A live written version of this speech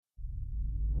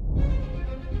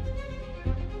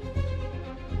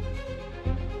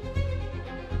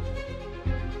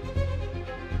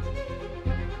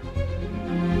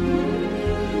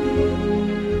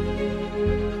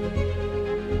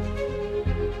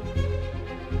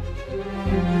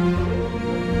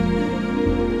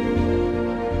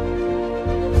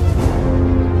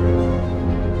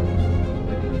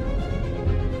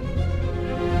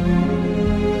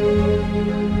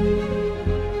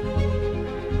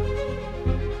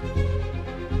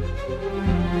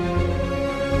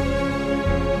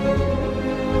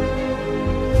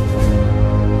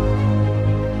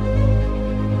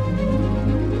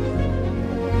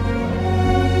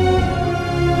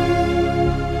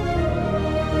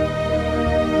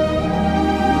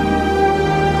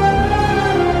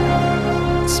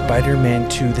Spider-Man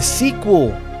 2, the sequel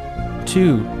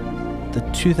to the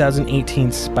 2018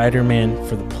 Spider-Man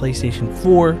for the PlayStation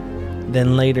 4,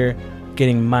 then later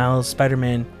getting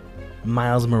Spider-Man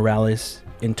Miles Morales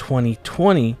in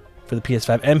 2020 for the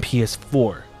PS5 and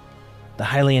PS4. The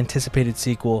highly anticipated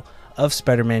sequel of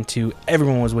Spider-Man 2,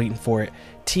 everyone was waiting for it,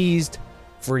 teased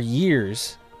for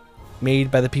years, made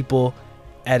by the people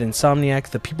at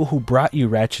Insomniac, the people who brought you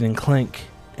Ratchet and Clank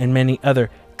and many other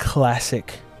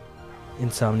classic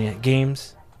Insomniac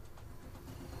games.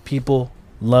 People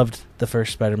loved the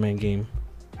first Spider-Man game.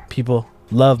 People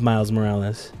love Miles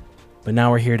Morales. But now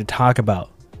we're here to talk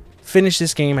about. Finish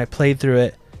this game. I played through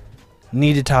it.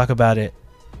 Need to talk about it.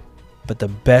 But the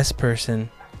best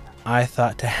person I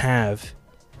thought to have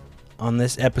on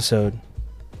this episode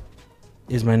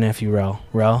is my nephew, Rel.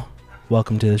 Rel,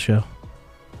 welcome to the show.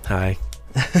 Hi.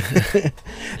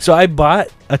 So I bought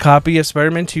a copy of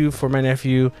Spider-Man 2 for my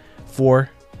nephew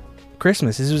for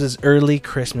Christmas. This was his early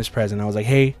Christmas present. I was like,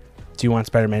 hey, do you want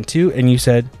Spider-Man 2? And you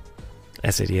said? I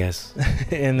said yes.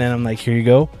 And then I'm like, here you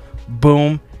go.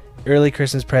 Boom. Early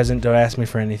Christmas present. Don't ask me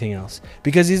for anything else.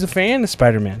 Because he's a fan of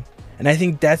Spider-Man. And I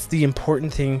think that's the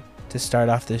important thing to start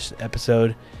off this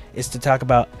episode, is to talk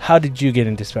about, how did you get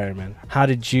into Spider-Man? How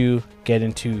did you get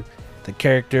into the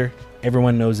character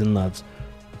everyone knows and loves?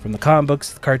 From the comic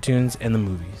books, the cartoons, and the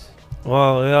movies.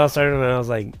 Well, it all started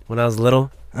when I was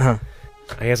little. Uh-huh.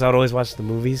 I guess I would always watch the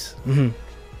movies. Mm-hmm.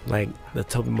 Like the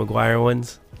Tobey Maguire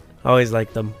ones. I always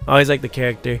liked them. I always liked the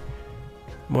character.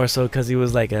 More so because he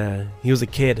was a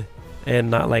kid.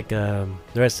 And not like the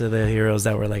rest of the heroes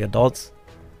that were like adults.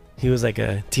 He was like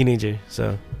a teenager.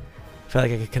 So I felt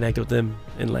like I could connect with him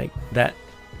in like that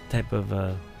type of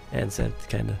ancestor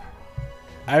kind of.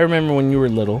 I remember when you were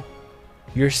little,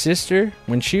 your sister,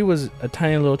 when she was a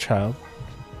tiny little child,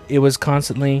 it was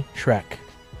constantly Shrek.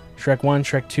 Shrek 1,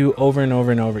 Shrek 2, over and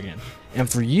over and over again. And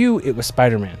for you, it was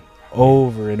Spider-Man.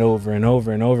 Over and over and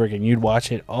over and over again. You'd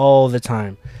watch it all the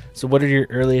time. So what are your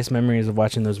earliest memories of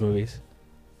watching those movies?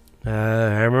 I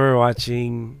remember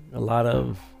watching a lot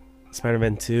of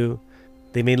Spider-Man 2.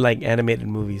 They made like animated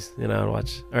movies, and I would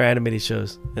watch, or animated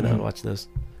shows, and I would watch those.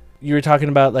 You were talking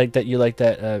about like that you like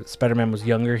that Spider-Man was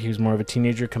younger. He was more of a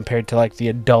teenager compared to like the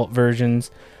adult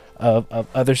versions of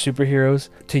other superheroes.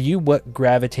 To you, what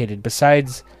gravitated,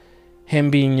 besides him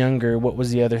being younger, what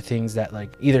was the other things that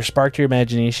like either sparked your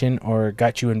imagination or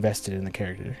got you invested in the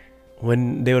character?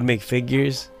 When they would make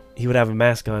figures, he would have a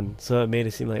mask on, so it made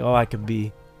it seem like, oh, I could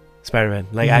be Spider-Man.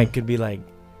 Like I could be like,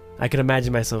 I could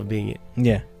imagine myself being it.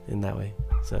 Yeah. In that way.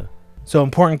 So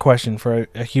important question for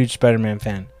a huge Spider-Man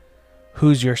fan.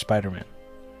 Who's your Spider-Man?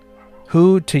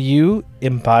 Who to you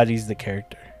embodies the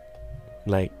character?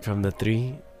 Like from the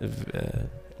three?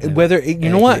 Whether you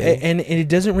know what, and it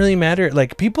doesn't really matter.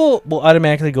 Like people will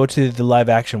automatically go to the live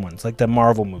action ones, like the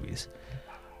Marvel movies.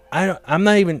 I'm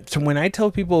not even. So when I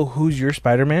tell people who's your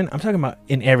Spider-Man, I'm talking about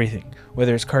in everything,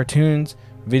 whether it's cartoons,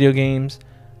 video games,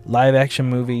 live action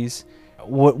movies,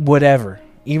 whatever.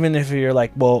 Even if you're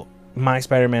like, well, my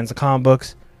Spider-Man's the comic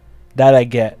books, that I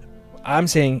get. I'm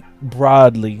saying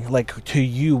broadly, like to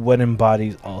you, what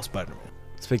embodies all Spider-Man?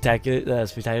 Spectacular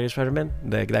Spider-Man,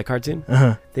 that cartoon.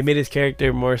 Uh-huh. They made his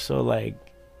character more so like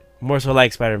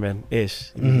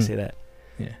Spider-Man-ish. If you can say that.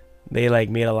 Yeah. They like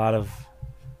made a lot of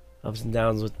ups and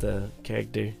downs with the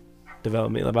character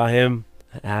development about him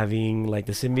having like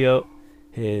the symbiote,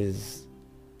 his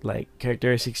like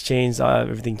characteristics changed,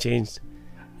 everything changed,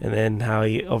 and then how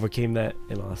he overcame that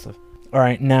and all that stuff. All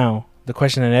right, now the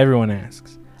question that everyone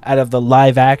asks: out of the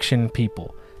live action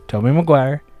people, Tobey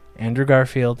Maguire, Andrew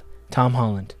Garfield, Tom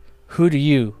Holland, who do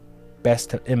you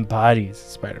best embodies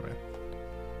Spider-Man?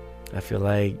 I feel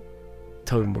like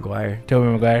Tobey Maguire. Tobey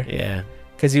Maguire? Yeah.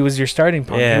 Because he was your starting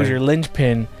point. Yeah. He was your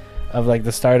linchpin of like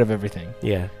the start of everything.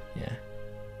 Yeah. Yeah.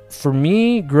 For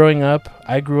me, growing up,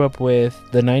 I grew up with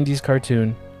the 90s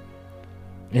cartoon,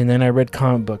 and then I read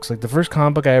comic books. Like the first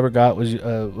comic book I ever got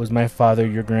was my father,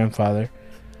 your grandfather,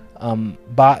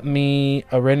 bought me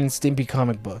a Ren and Stimpy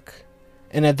comic book.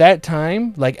 And at that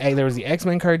time, like there was the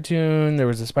X-Men cartoon, there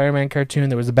was the Spider-Man cartoon,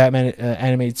 there was the Batman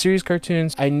animated series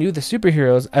cartoons. I knew the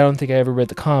superheroes. I don't think I ever read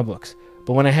the comic books.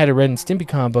 But when I had a Ren and Stimpy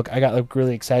comic book, I got like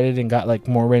really excited and got like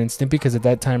more Ren and Stimpy, because at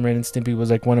that time Ren and Stimpy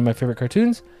was like one of my favorite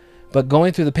cartoons. But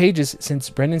going through the pages, since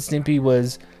Ren and Stimpy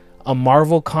was a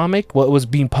Marvel comic, what was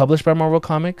being published by Marvel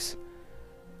Comics,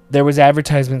 there was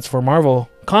advertisements for Marvel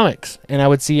Comics, and I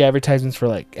would see advertisements for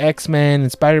like X-Men and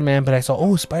Spider-Man, but I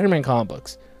saw, Spider-Man comic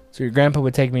books. So your grandpa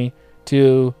would take me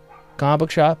to comic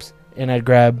book shops, and I'd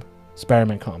grab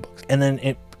Spider-Man comic books. And then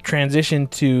it transitioned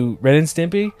to Ren and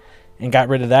Stimpy, and got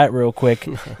rid of that real quick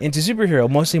into superhero,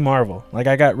 mostly Marvel. Like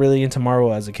I got really into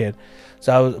Marvel as a kid.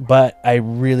 But I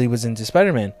really was into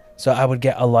Spider-Man. So I would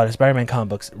get a lot of Spider-Man comic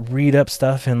books, read up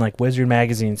stuff in like Wizard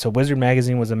Magazine. So Wizard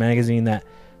Magazine was a magazine that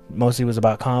mostly was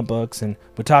about comic books and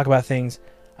would talk about things.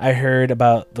 I heard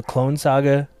about the Clone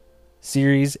Saga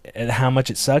series and how much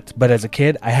it sucked, but as a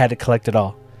kid, I had to collect it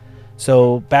all.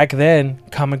 So back then,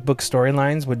 comic book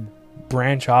storylines would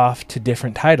branch off to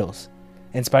different titles,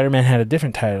 and Spider-Man had a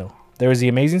different title. There was the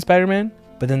Amazing Spider-Man,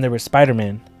 but then there was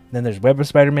Spider-Man. Then there's Web of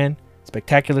Spider-Man,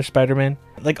 Spectacular Spider-Man,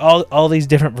 like all these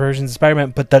different versions of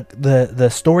Spider-Man, but the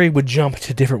story would jump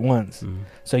to different ones.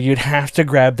 So you'd have to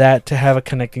grab that to have a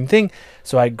connecting thing.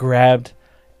 So I grabbed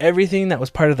everything that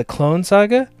was part of the Clone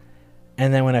Saga,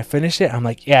 and then when I finished it, I'm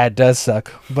like, yeah, it does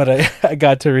suck, but I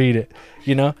got to read it,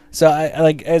 you know? So I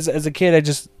like, as a kid, I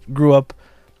just grew up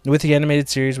with the animated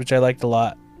series, which I liked a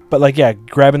lot. But like, yeah,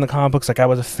 grabbing the comic books, like I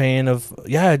was a fan of,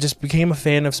 I just became a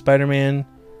fan of Spider-Man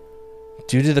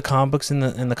due to the comic books and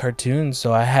the cartoons.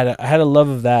 So I had a love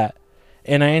of that,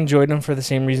 and I enjoyed them for the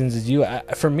same reasons as you.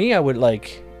 For me, I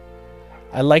like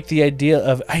the idea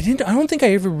of, I don't think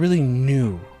I ever really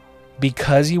knew,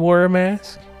 because he wore a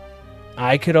mask,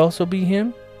 I could also be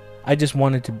him. I just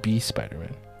wanted to be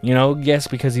Spider-Man, you know? Yes,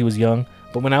 because he was young,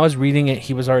 but when I was reading it,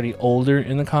 he was already older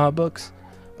in the comic books,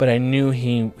 but I knew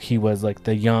he was like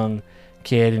the young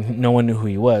kid and no one knew who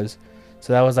he was.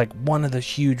 So that was like one of the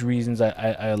huge reasons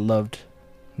I loved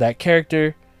that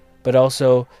character, but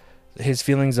also his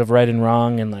feelings of right and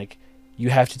wrong, and like you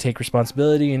have to take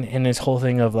responsibility, and his whole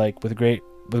thing of like with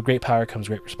great power comes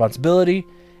great responsibility,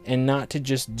 and not to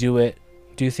just do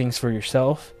things for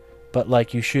yourself, but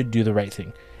like you should do the right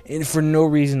thing, and for no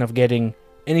reason of getting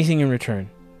anything in return.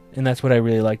 And that's what I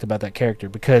really liked about that character,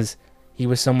 because he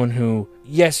was someone who,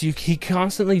 yes, he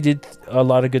constantly did a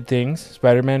lot of good things.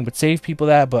 Spider-Man would save people,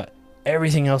 but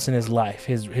everything else in his life,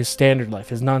 his standard life,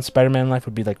 his non-Spider-Man life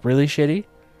would be like really shitty,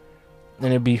 and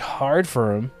it'd be hard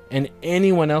for him, and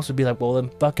anyone else would be like, well then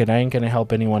fuck it, I ain't gonna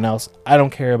help anyone else. I'm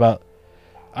not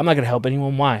gonna help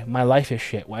anyone. Why? My life is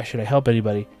shit. Why should I help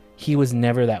anybody? He was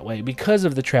never that way, because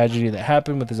of the tragedy that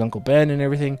happened with his Uncle Ben and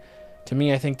everything. To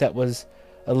me, I think that was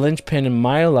a linchpin in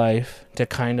my life to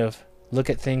kind of look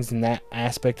at things in that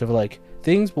aspect of like,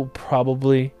 things will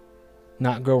probably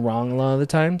not go wrong a lot of the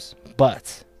times,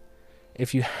 but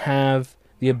if you have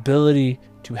the ability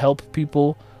to help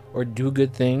people or do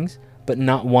good things but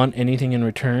not want anything in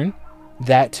return,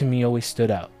 that to me always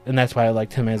stood out, and that's why I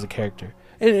liked him as a character.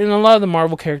 And a lot of the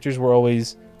Marvel characters were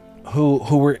always who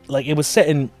were like, it was set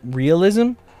in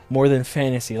realism more than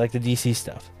fantasy, like the DC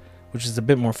stuff, which is a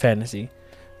bit more fantasy,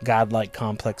 godlike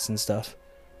complex and stuff.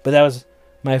 But that was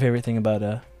my favorite thing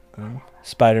about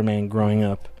Spider-Man growing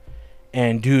up.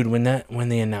 And dude, when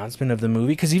the announcement of the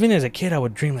movie, because even as a kid I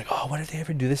would dream like, oh, what if they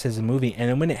ever do this as a movie? And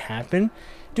then when it happened,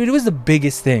 dude, it was the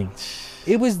biggest thing.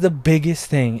 It was the biggest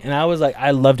thing, and I was like, I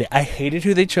loved it. I hated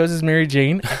who they chose as Mary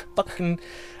Jane.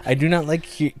 I do not like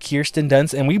Kirsten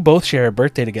Dunst, and we both share a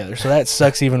birthday together, so that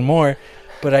sucks even more.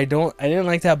 But I didn't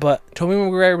like that. But Tobey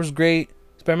Maguire was great.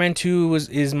 Spider-Man 2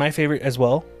 is my favorite as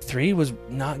well. 3 was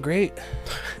not great.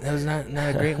 That was not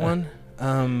a great one.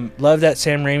 Love that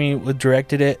Sam Raimi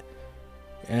directed it.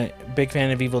 Big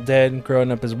fan of Evil Dead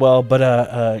growing up as well.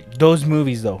 But those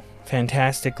movies though,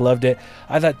 fantastic. Loved it.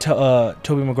 I thought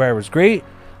Tobey Maguire was great.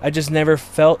 I just never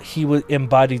felt he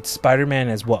embodied Spider-Man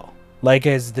as well, like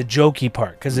as the jokey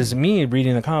part. Because as me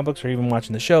reading the comic books or even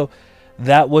watching the show,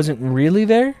 that wasn't really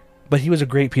there. But he was a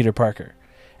great Peter Parker.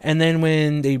 And then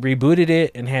when they rebooted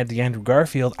it and had the Andrew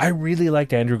Garfield, I really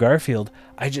liked Andrew Garfield.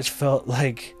 I just felt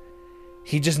like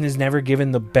he just is never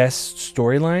given the best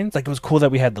storylines. Like, it was cool that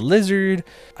we had the Lizard.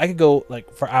 I could go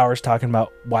like for hours talking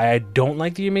about why I don't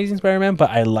like the Amazing Spider-Man,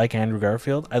 but I like Andrew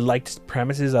Garfield. I liked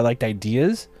premises, I liked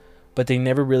ideas, but they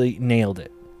never really nailed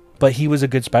it. But he was a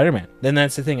good Spider-Man. Then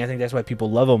that's the thing. I think that's why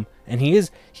people love him. And he is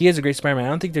a great Spider-Man. I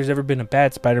don't think there's ever been a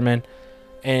bad Spider-Man.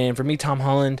 And for me, Tom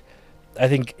Holland, I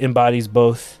think embodies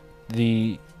both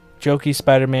the jokey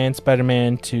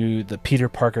Spider-Man to the Peter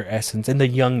Parker essence and the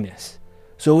youngness.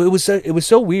 So it was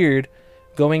so weird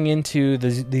going into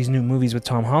these new movies with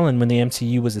Tom Holland when the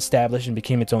MCU was established and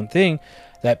became its own thing,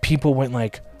 that people went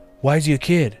like, why is he a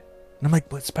kid? And I'm like,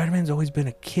 but Spider-Man's always been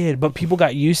a kid. But people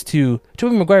got used to,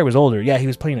 Tobey Maguire was older. Yeah, he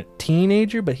was playing a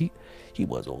teenager, but he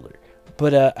was older.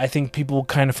 But I think people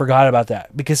kind of forgot about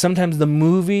that, because sometimes the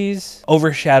movies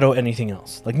overshadow anything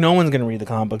else. Like, no one's going to read the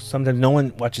comic books. Sometimes no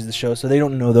one watches the show, so they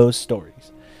don't know those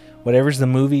stories. Whatever's the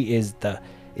movie is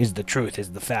the truth,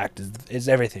 is the fact, is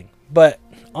everything. But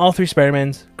all three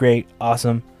Spider-Mans, great,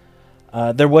 awesome.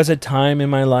 There was a time in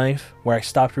my life where I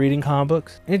stopped reading comic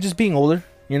books, and just being older,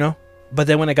 you know? But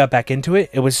then when I got back into it,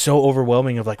 it was so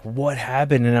overwhelming of like what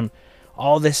happened, and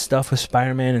all this stuff with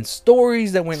Spider-Man and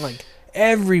stories that went like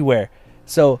everywhere.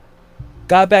 So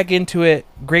got back into it.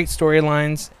 Great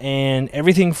storylines and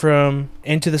everything from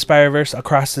Into the Spider-Verse,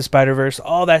 Across the Spider-Verse,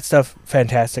 all that stuff.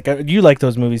 Fantastic. You like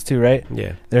those movies too, right?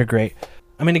 Yeah. They're great.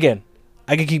 I mean, again,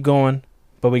 I could keep going,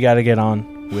 but we got to get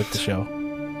on with the show.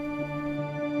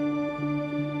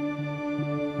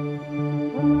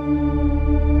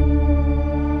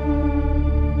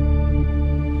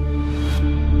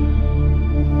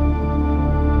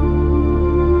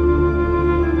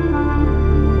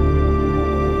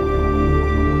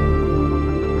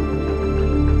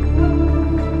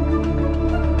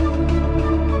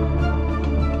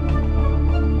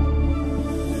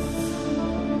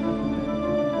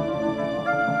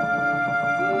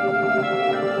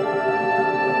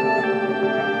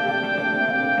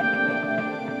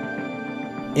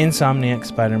 Insomniac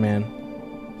Spider-Man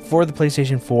for the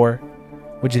PlayStation 4.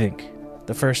 What'd you think?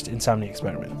 The first Insomniac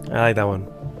Spider-Man. I like that one.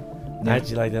 Yeah. I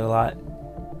actually liked it a lot.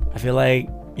 I feel like,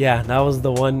 yeah, that was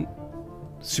the one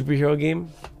superhero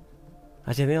game.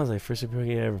 Actually, I think that was my first superhero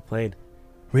game I ever played.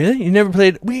 Really? You never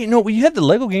played? Wait, no, you had the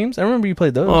Lego games. I remember you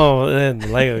played those. Oh, and the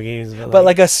Lego games. But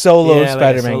like a solo Spider-Man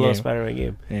like a solo game. Spider-Man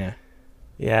game. Yeah.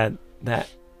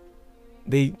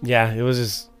 Yeah, it was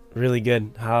just really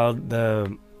good. How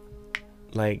the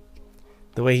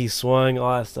way he swung,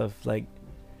 all that stuff, like,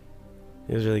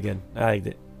 it was really good. I liked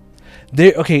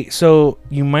it. Okay, so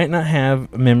you might not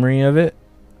have a memory of it.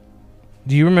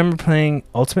 Do you remember playing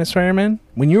Ultimate Spider-Man?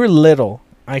 When you were little,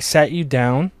 I sat you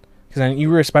down, because you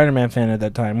were a Spider-Man fan at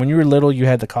that time. When you were little, you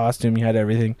had the costume, you had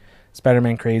everything.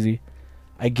 Spider-Man crazy.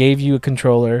 I gave you a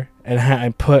controller, and I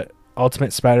put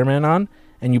Ultimate Spider-Man on,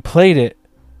 and you played it,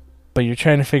 but you're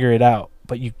trying to figure it out.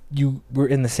 But you were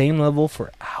in the same level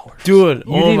for hours. Dude,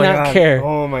 you did not care.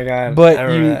 Oh my god. But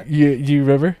you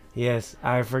remember? Yes,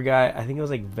 I forgot. I think it was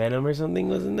like Venom or something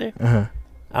was in there. Uh-huh.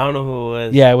 I don't know who it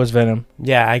was. Yeah, it was Venom.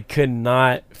 Yeah, I could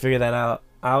not figure that out.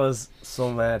 I was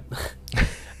so mad.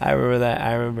 I remember that.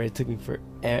 I remember it took me for.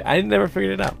 I never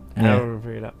figured it out. Yeah. I never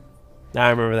figured it out. I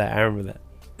remember that.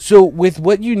 So with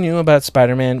what you knew about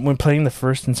Spider-Man when playing the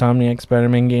first Insomniac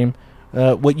Spider-Man game,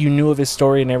 what you knew of his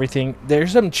story and everything,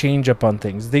 there's some change up on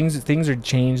things. Things are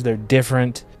changed. They're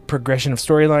different. Progression of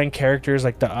storyline, characters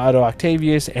like the Otto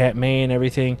Octavius, Aunt May, and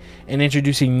everything, and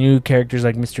introducing new characters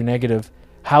like Mr. Negative.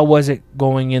 How was it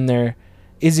going in there?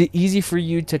 Is it easy for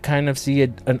you to kind of see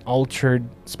an altered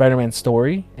Spider-Man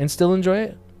story and still enjoy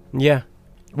it? Yeah.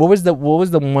 What was the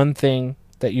one thing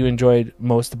that you enjoyed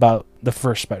most about the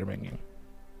first Spider-Man game?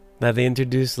 That they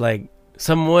introduced like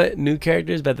somewhat new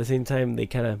characters, but at the same time they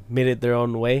kind of made it their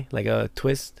own way, like a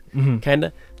twist, kind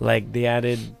of. Like they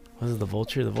added, what was it, the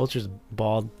Vulture? The Vulture's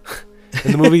bald.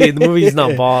 In the movie he's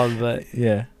not bald, but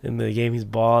yeah, in the game he's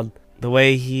bald. The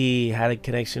way he had a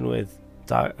connection with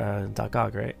Doc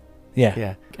Ock, right? Yeah.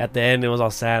 Yeah. At the end it was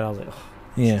all sad. I was like, oh,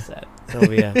 yeah, so sad.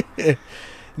 So yeah.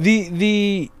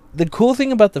 The cool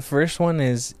thing about the first one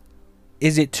is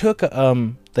it took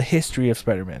the history of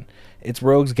Spider-Man. It's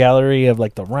Rogue's Gallery of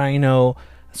like the Rhino,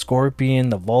 Scorpion,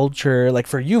 the Vulture. Like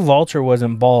for you, Vulture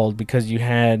wasn't bald because you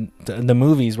had the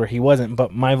movies where he wasn't,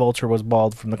 but my Vulture was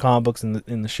bald from the comic books and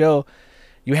in the show.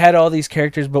 You had all these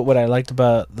characters, but what I liked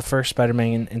about the first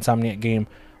Spider-Man Insomniac game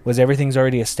was everything's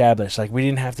already established. Like we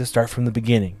didn't have to start from the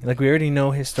beginning. Like we already know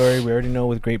his story. We already know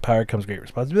with great power comes great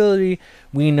responsibility.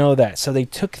 We know that. So they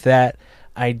took that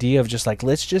idea of just like,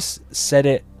 let's just set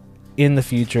it in the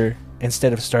future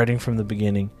instead of starting from the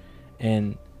beginning.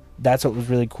 And that's what was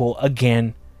really cool.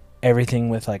 Again, everything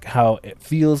with like how it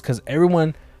feels, because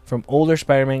everyone from older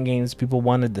Spider-Man games, people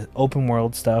wanted the open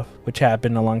world stuff, which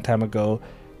happened a long time ago,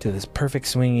 to this perfect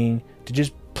swinging, to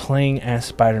just playing as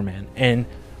Spider-Man. And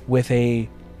with a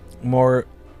more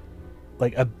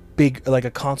like a big, like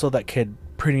a console that could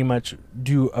pretty much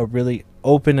do a really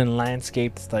open and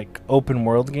landscaped like open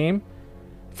world game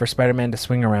for Spider-Man to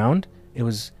swing around, it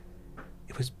was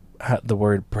the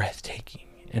word breathtaking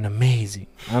and amazing.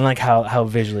 Unlike how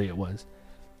visually it was.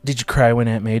 Did you cry when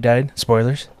Aunt May died?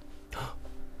 Spoilers.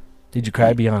 Did you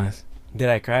cry? Be honest. Did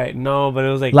I cry? No, but it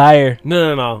was like liar.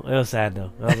 No. It was sad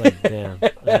though. I was like, damn,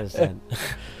 that was sad.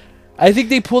 I think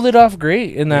they pulled it off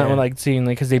great in that Yeah. one, like scene,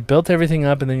 like because they built everything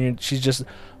up, and then she's just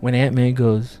when Aunt May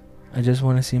goes, "I just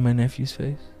want to see my nephew's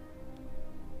face."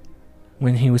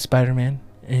 When he was Spider-Man,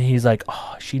 and he's like,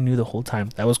 "Oh, she knew the whole time."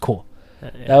 That was cool. Yeah.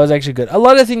 That was actually good. A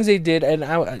lot of things they did, and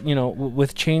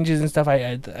with changes and stuff,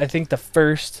 I think the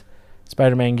first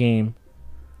Spider-Man game,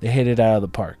 they hit it out of the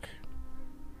park.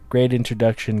 Great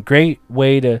introduction, great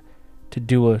way to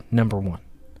do a number one.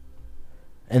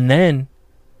 And then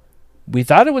we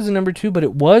thought it was a number two, but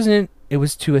it wasn't. it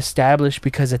was to establish,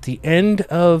 because at the end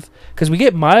of, because we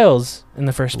get Miles in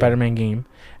the first Spider-Man game,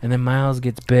 and then Miles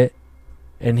gets bit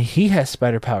and he has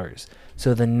spider powers.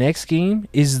 So the next game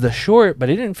is the short, but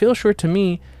it didn't feel short to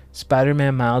me,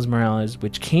 Spider-Man Miles Morales,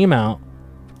 which came out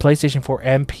PlayStation 4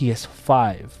 and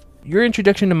PS5. Your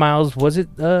introduction to Miles, was it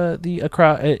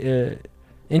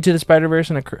Into the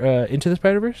Spider-Verse and Into the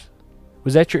Spider-Verse?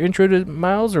 Was that your intro to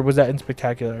Miles, or was that in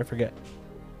Spectacular? I forget.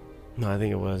 No, I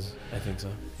think it was. I think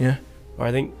so. Yeah. Or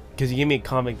I think because you gave me a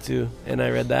comic too, and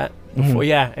I read that before.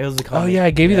 Yeah, it was the comic. Oh yeah, I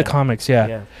gave you the comics.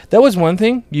 Yeah, that was one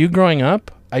thing. You growing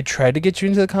up, I tried to get you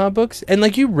into the comic books, and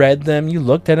like you read them, you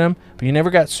looked at them, but you never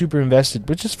got super invested,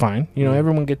 which is fine. You know,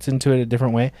 everyone gets into it a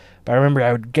different way. But I remember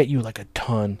I would get you like a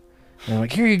ton, and I'm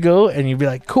like, here you go, and you'd be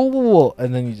like, cool,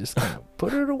 and then you just kind of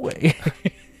put it away.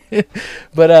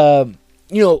 But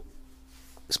you know,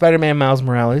 Spider-Man Miles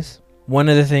Morales. One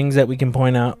of the things that we can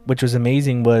point out, which was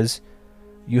amazing, was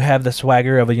you have the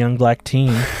swagger of a young black teen.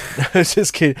 I was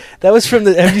just kidding. That was from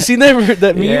the. Have you seen that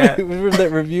meme? Yeah. From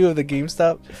that review of the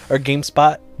GameStop or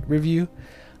GameSpot review?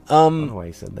 I don't know why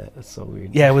you said that. That's so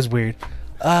weird. Yeah, it was weird.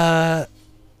 No,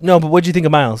 but what'd you think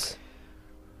of Miles?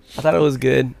 I thought it was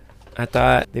good. I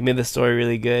thought they made the story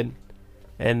really good,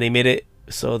 and they made it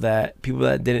so that people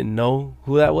that didn't know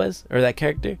who that was or that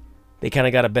character, they kind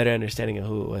of got a better understanding of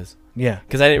who it was. Yeah,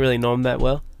 because I didn't really know him that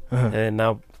well, and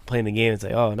now playing the game, it's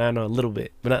like, oh, now I know a little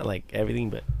bit, but not like everything.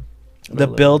 But the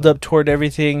build up toward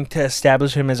everything to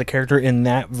establish him as a character in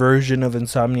that version of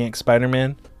Insomniac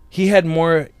Spider-Man. He had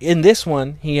more in this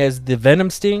one. He has the Venom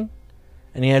sting,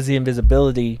 and he has the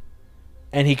invisibility,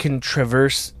 and he can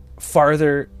traverse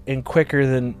farther and quicker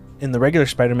than in the regular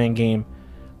Spider-Man game.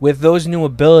 With those new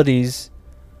abilities,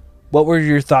 what were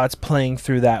your thoughts playing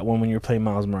through that one when you were playing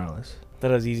Miles Morales?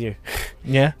 Thought it was easier.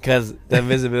 Yeah, because the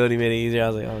invisibility made it easier. I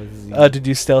was like, oh, this is easy. To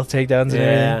do stealth takedowns and everything.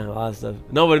 Yeah, a lot of stuff.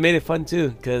 No, but it made it fun too,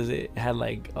 because it had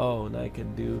like, oh, now I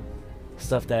could do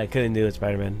stuff that I couldn't do with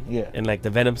Spider-Man. Yeah, and like the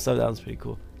Venom stuff, that was pretty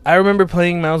cool. I remember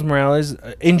playing Miles Morales.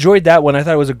 Enjoyed that one. I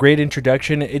thought it was a great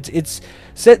introduction. It's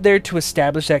set there to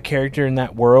establish that character in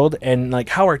that world, and like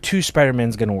how are two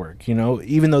Spider-Mans gonna work? You know,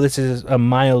 even though this is a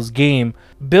Miles game,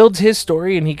 builds his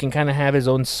story, and he can kind of have his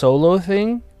own solo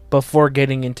thing before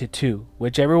getting into 2,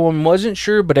 which everyone wasn't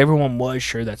sure, but everyone was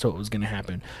sure that's what was going to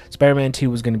happen. Spider-Man 2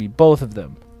 was going to be both of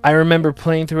them. I remember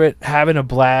playing through it, having a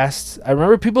blast. I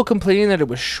remember people complaining that it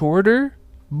was shorter,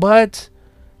 but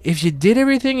if you did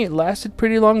everything, it lasted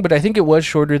pretty long, but I think it was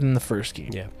shorter than the first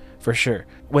game. Yeah. For sure.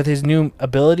 With his new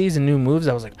abilities and new moves,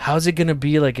 I was like, how's it going to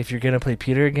be like if you're going to play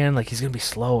Peter again? Like, he's going to be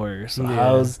slower. So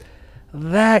how's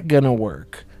that going to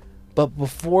work? But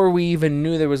before we even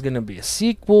knew there was going to be a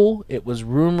sequel, it was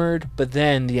rumored. But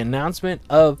then the announcement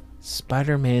of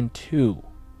Spider-Man 2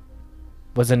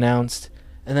 was announced.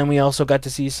 And then we also got to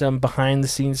see some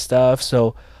behind-the-scenes stuff.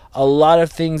 So a lot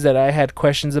of things that I had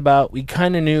questions about. We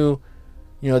kind of knew,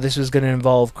 you know, this was going to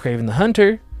involve Kraven the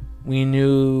Hunter. We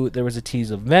knew there was a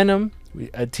tease of Venom,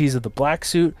 a tease of the black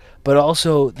suit, but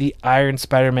also the Iron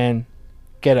Spider-Man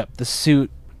getup, the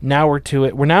suit. Now we're to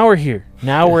it. We're here.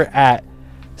 Now we're at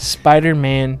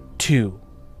Spider-Man 2,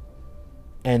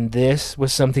 and this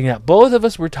was something that both of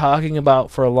us were talking about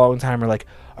for a long time. We're like,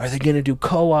 are they going to do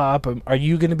co-op? Are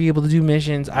you going to be able to do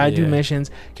missions? I do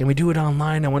missions. Can we do it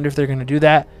online? I wonder if they're going to do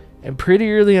that. And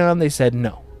pretty early on they said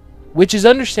no, which is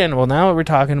understandable. Now that we're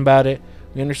talking about it,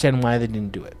 we understand why they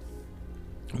didn't do it.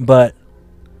 But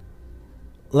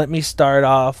let me start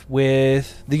off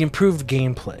with the improved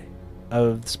gameplay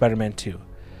of Spider-Man 2.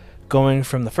 Going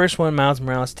from the first one, Miles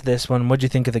Morales, to this one, what'd you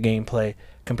think of the gameplay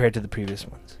compared to the previous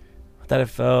ones? I thought it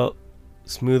felt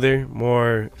smoother,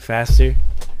 more faster.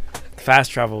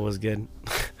 Fast travel was good.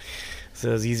 So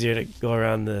it was easier to go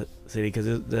around the city because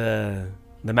the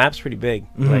map's pretty big.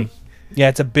 Like, yeah,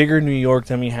 it's a bigger New York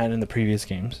than we had in the previous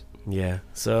games. Yeah,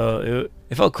 so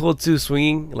it felt cool too,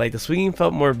 swinging. Like, the swinging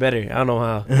felt more better. I don't know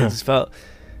how. It just felt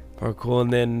more cool.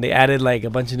 And then they added like a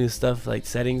bunch of new stuff, like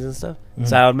settings and stuff.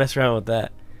 So I would mess around with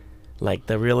that. Like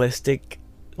the realistic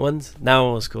ones. That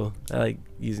one was cool. I like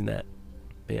using that.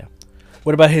 But yeah.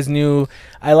 What about his new...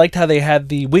 I liked how they had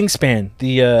the wingspan,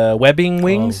 the webbing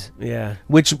wings. Oh, yeah.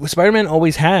 Which Spider-Man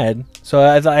always had. So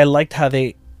I liked how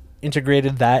they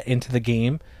integrated that into the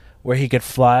game where he could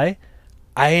fly.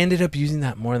 I ended up using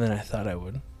that more than I thought I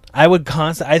would. I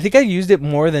think I used it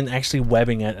more than actually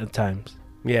webbing at times.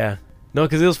 Yeah. No,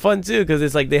 because it was fun too. Because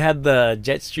it's like they had the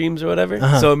jet streams or whatever.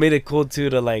 So it made it cool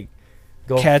too to like...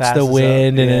 catch the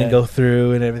wind and then go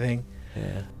through and everything.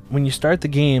 Yeah. When you start the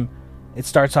game, it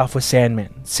starts off with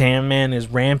Sandman. Sandman is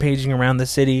rampaging around the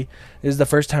city. This is the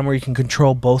first time where you can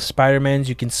control both Spider-Mans.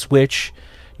 You can switch,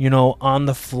 on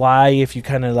the fly if you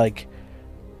kind of like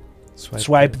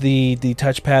swipe the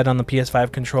touchpad on the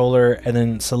PS5 controller, and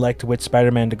then select which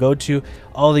Spider-Man to go to.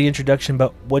 All the introduction,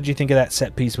 but what do you think of that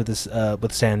set piece with this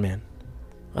with Sandman?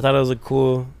 I thought it was a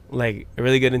cool, like a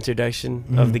really good introduction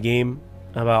of the game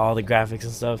about all the graphics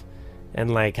and stuff,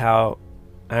 and like how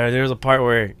there was a part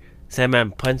where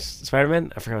Sandman punched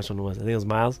Spider-Man. I forgot which one it was. I think it was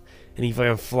Miles, and he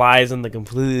fucking flies on the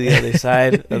completely other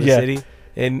side of the city,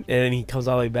 and then he comes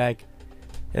all the way back,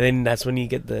 and then that's when you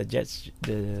get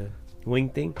the wing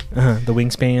thing, the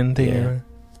wingspan thing. Yeah.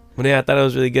 But yeah, I thought it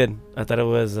was really good. I thought it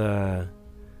was a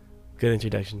good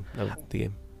introduction of the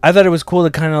game. I thought it was cool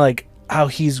to kind of like how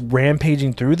he's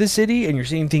rampaging through the city and you're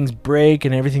seeing things break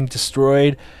and everything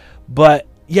destroyed. But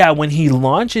yeah, when he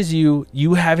launches you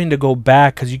having to go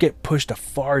back because you get pushed a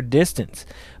far distance.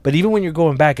 But even when you're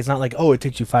going back, it's not like, oh, it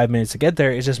takes you 5 minutes to get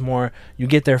there. It's just more you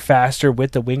get there faster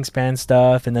with the wingspan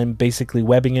stuff and then basically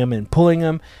webbing him and pulling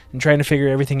him and trying to figure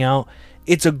everything out.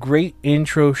 It's a great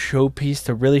intro showpiece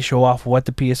to really show off what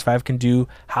the PS5 can do,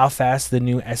 how fast the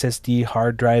new SSD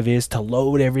hard drive is to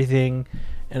load everything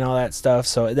and all that stuff.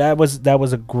 So that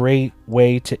was a great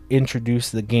way to introduce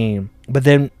the game. But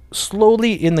then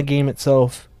slowly in the game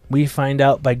itself, we find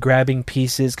out by grabbing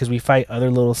pieces, because we fight other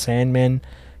little Sandmen,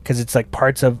 because it's like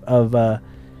parts of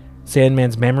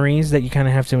Sandman's memories that you kind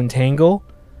of have to entangle.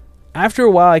 After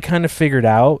a while, I kind of figured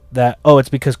out that, oh, it's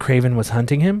because Kraven was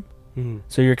hunting him.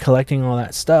 So you're collecting all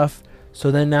that stuff.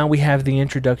 So then now we have the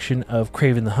introduction of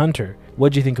Kraven the Hunter.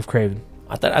 What do you think of Kraven?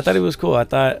 I thought it was cool.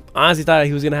 Honestly thought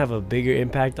he was gonna have a bigger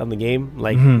impact on the game,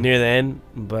 like near the end.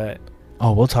 But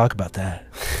we'll talk about that.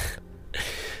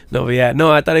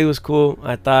 I thought he was cool.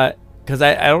 I thought, because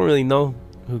I don't really know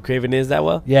who Kraven is that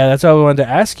well. Yeah, that's why I wanted to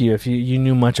ask you if you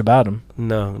knew much about him.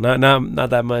 No, not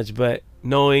that much, but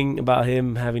knowing about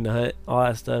him having to hunt, all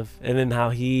that stuff, and then how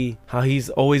he's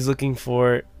always looking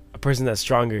for a person that's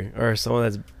stronger or someone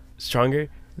that's stronger.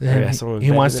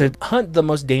 He wants to hunt the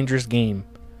most dangerous game.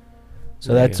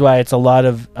 So that's why it's a lot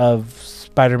of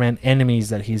Spider-Man enemies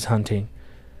that he's hunting.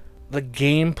 The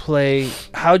gameplay,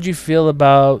 how'd you feel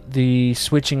about the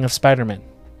switching of Spider-Man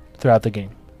throughout the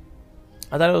game?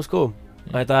 I thought it was cool.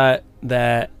 I thought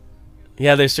that,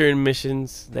 there's certain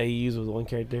missions that you use with one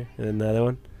character and then the other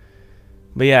one.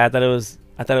 But yeah, I thought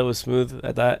it was smooth.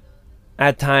 I thought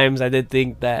at times I did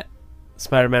think that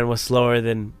Spider-Man was slower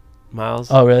than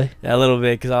Miles. Oh, really? Yeah, a little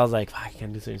bit, because I was like, I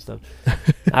can't do certain stuff.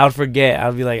 I would forget. I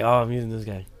would be like, oh, I'm using this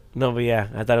guy. No, but yeah,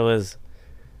 I thought it was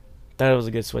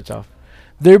a good switch off.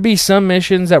 There'd be some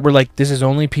missions that were like, this is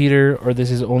only Peter or this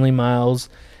is only Miles,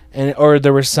 or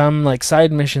there were some like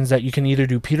side missions that you can either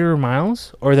do Peter or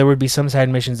Miles, or there would be some side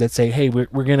missions that say, hey, we're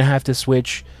gonna have to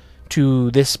switch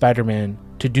to this Spider-Man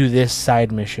to do this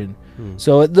side mission.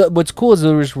 So what's cool is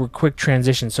those were quick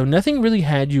transitions, so nothing really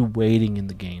had you waiting in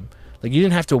the game. Like you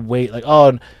didn't have to wait, like,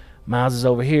 oh, Miles is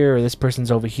over here or this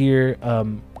person's over here.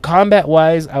 Combat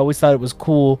wise, I always thought it was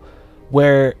cool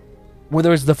where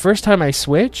there was the first time I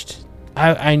switched,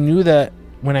 I knew that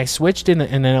when I switched and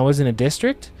then I was in a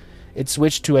district, it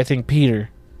switched to, I think, Peter.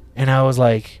 And I was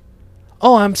like,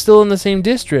 oh, I'm still in the same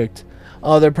district.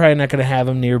 Oh, they're probably not going to have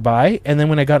him nearby. And then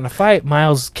when I got in a fight,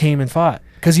 Miles came and fought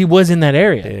because he was in that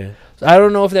area. Yeah. So I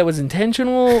don't know if that was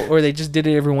intentional or they just did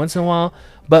it every once in a while.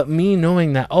 But me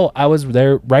knowing that, oh, I was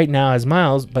there right now as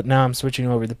Miles, but now I'm switching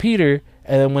over to Peter.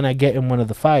 And then when I get in one of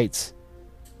the fights,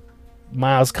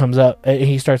 Miles comes up and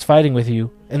he starts fighting with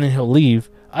you, and then he'll leave.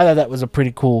 I thought that was a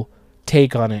pretty cool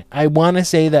take on it. I want to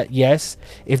say that, yes,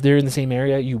 if they're in the same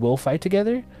area, you will fight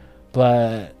together,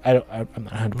 but I'm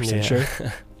not 100% sure.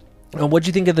 What do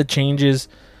you think of the changes?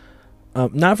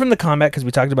 Not from the combat, because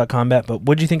we talked about combat, but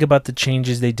what do you think about the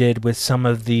changes they did with some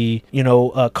of the,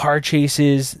 car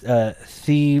chases,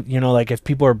 like if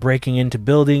people are breaking into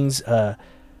buildings,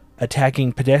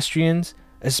 attacking pedestrians,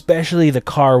 especially the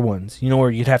car ones, where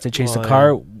you'd have to chase the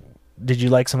car. Yeah. Did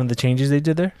you like some of the changes they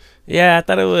did there? Yeah, I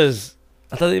thought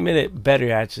they made it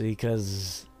better, actually,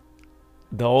 because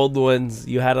the old ones,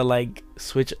 you had to like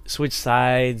switch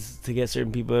sides to get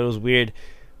certain people. It was weird.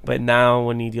 But now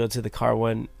when you go to the car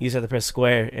one, you just have to press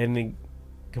square and it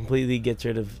completely gets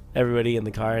rid of everybody in the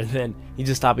car, and then you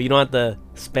just stop it. You don't have to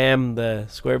spam the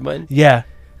square button. Yeah.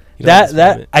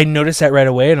 That I noticed that right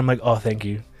away, and I'm like, oh, thank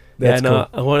you. That's cool.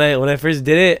 When I first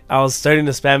did it, I was starting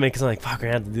to spam it because I'm like, fuck, I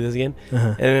have to do this again.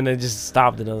 And then I just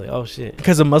stopped, and I was like, oh, shit.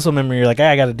 Because of muscle memory, you're like,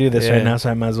 I got to do this right now, so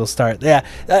I might as well start. Yeah,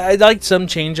 I liked some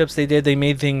change-ups they did. They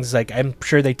made things like, I'm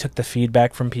sure they took the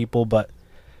feedback from people, but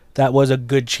that was a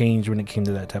good change when it came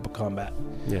to that type of combat.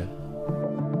 Yeah.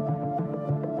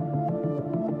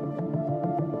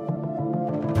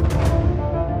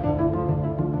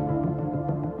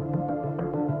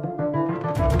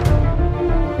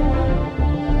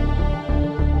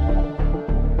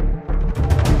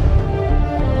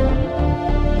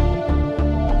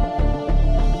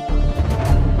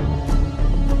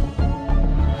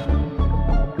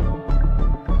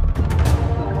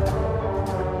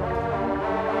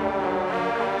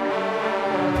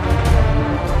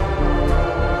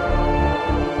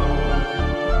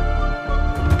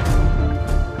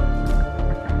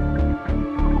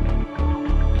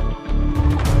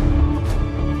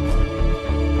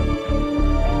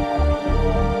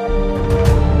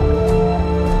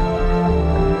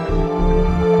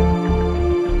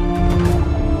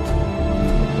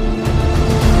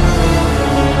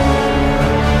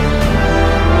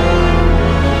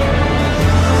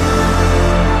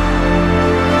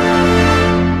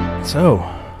 So,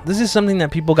 this is something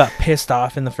that people got pissed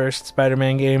off in the first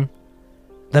Spider-Man game.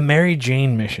 The Mary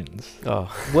Jane missions.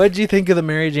 Oh, What did you think of the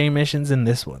Mary Jane missions in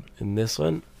this one? in this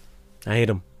one, I hate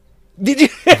them. Did you?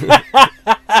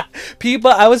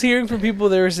 People, I was hearing from people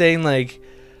that were saying like,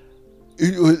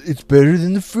 it's better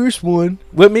than the first one.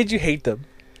 What made you hate them?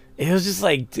 It was just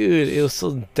like, dude, it was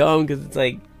so dumb because it's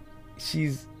like,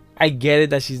 I get it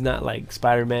that she's not like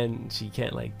Spider-Man. She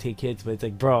can't like take hits, but it's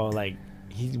like, bro, like,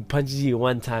 he punches you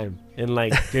one time and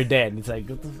like, you're dead. It's like,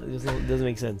 what the it doesn't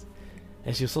make sense.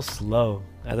 And she was so slow.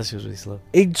 I thought she was really slow.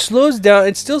 It slows down.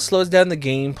 It still slows down the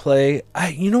gameplay.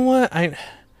 You know what?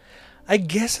 I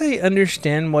guess I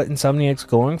understand what Insomniac's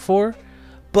going for,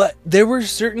 but there were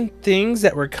certain things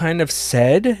that were kind of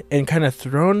said and kind of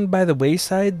thrown by the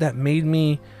wayside that made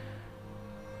me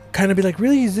kind of be like,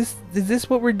 really, is this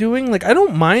what we're doing? Like, I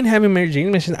don't mind having Mary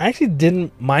Jane missions. I actually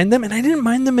didn't mind them, and I didn't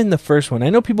mind them in the first one. I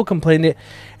know people complained it,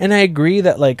 and I agree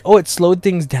that like, oh, it slowed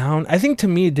things down. I think to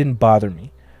me it didn't bother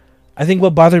me. I think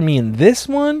what bothered me in this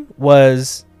one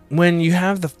was when you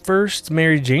have the first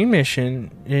Mary Jane mission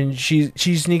and she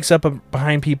sneaks up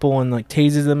behind people and like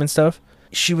tases them and stuff.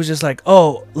 She was just like,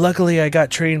 oh, luckily I got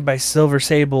trained by Silver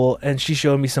Sable and she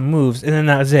showed me some moves, and then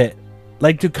that was it.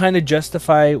 Like, to kind of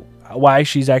justify why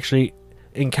she's actually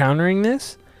encountering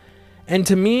this. And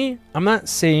to me, I'm not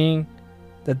saying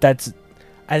that's...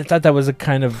 I thought that was a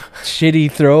kind of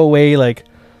shitty throwaway, like,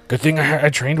 good thing I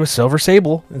trained with Silver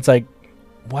Sable. It's like,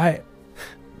 why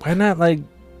not? Like,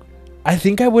 I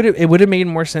think it would have made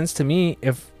more sense to me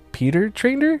if Peter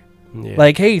trained her. Yeah.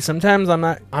 Like, hey, sometimes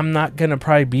I'm not gonna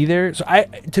probably be there. So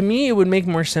to me it would make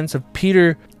more sense of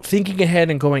Peter thinking ahead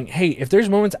and going, hey, if there's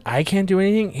moments I can't do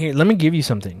anything, here, let me give you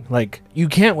something. Like, you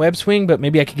can't web swing, but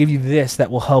maybe I could give you this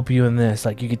that will help you in this.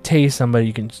 Like, you could tase somebody,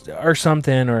 you can, or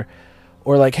something, or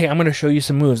like, hey, I'm gonna show you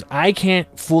some moves. I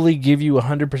can't fully give you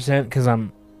 100% because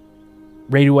I'm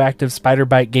radioactive. Spider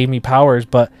bite gave me powers,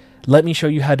 but let me show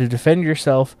you how to defend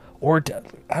yourself. Or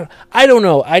I don't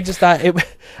know. I just thought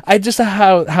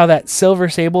how that Silver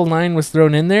Sable line was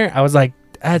thrown in there. I was like,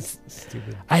 that's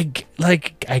stupid. I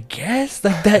guess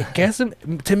like that. Guess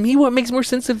to me, what makes more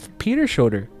sense if Peter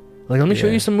showed her. Like, let me show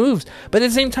you some moves. But at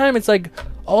the same time, it's like,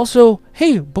 also,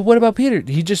 hey, but what about Peter?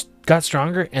 He just got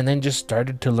stronger and then just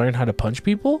started to learn how to punch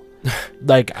people.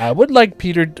 Like, I would like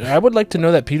to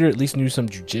know that Peter at least knew some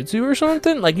jujitsu or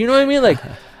something. Like, you know what I mean? Like,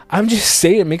 I'm just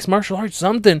saying, mixed martial arts,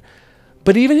 something.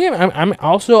 But even him, I'm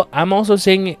also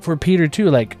saying it for Peter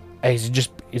too. Like, is it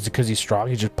because he's strong?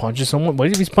 He just punches someone. What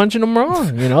if he's punching him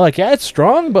wrong? You know, like, yeah, it's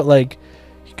strong, but like,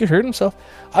 he could hurt himself.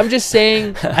 I'm just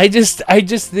saying. I just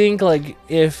think, like,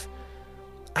 if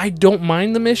I don't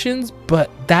mind the missions, but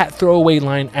that throwaway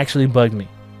line actually bugged me.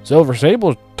 Silver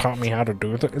Sable taught me how to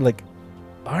do it. Like,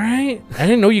 all right, I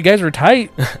didn't know you guys were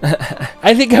tight.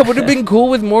 I think I would have been cool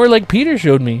with more like Peter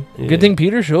showed me. Yeah. Good thing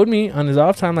Peter showed me on his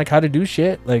off time, like, how to do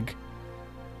shit. Like.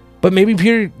 But maybe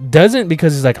Peter doesn't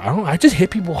because he's like, I just hit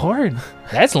people hard.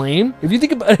 That's lame. If you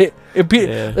think about it,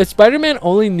 if Spider-Man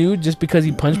only knew just because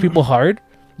he punched people hard,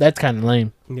 that's kind of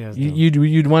lame. Yeah,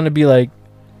 you'd want to be like,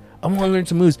 I want to learn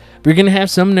some moves. But you're gonna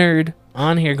have some nerd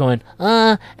on here going,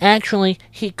 actually,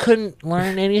 he couldn't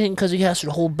learn anything because he has to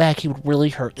hold back. He would really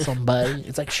hurt somebody.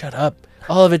 It's like, shut up.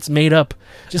 All of it's made up.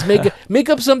 Just make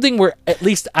up something where at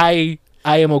least I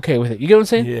am okay with it. You get what I'm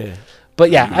saying? Yeah.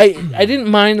 But yeah, I didn't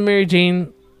mind the Mary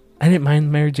Jane. I didn't mind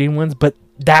the Mary Jane ones, but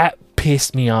that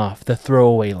pissed me off, the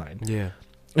throwaway line. Yeah.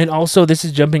 And also, this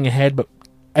is jumping ahead, but,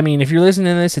 I mean, if you're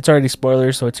listening to this, it's already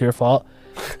spoilers, so it's your fault.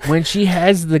 When she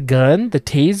has the gun, the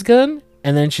tase gun,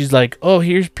 and then she's like, oh,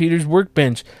 here's Peter's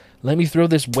workbench. Let me throw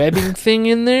this webbing thing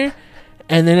in there.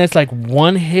 And then it's like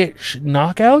one-hit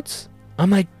knockouts. I'm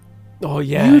like, oh,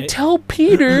 yeah. You tell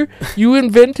Peter you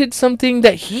invented something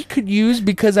that he could use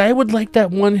because I would like that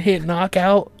one-hit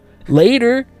knockout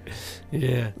later.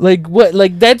 Yeah. Like, what?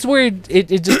 Like, that's where it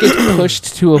just gets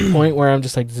pushed to a point where I'm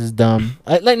just like, this is dumb.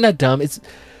 Like, not dumb.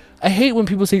 I hate when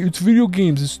people say it's video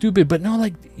games, it's stupid. But no,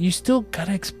 like, you still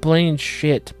gotta explain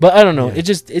shit. But I don't know. Yeah.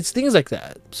 It's things like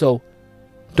that. So,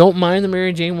 don't mind the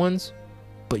Mary Jane ones,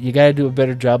 but you gotta do a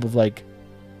better job of, like,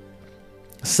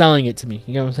 selling it to me.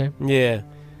 You know what I'm saying? Yeah.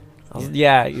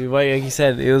 Yeah. Like you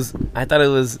said, I thought it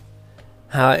was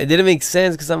how it didn't make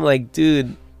sense because I'm like,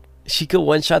 dude, she could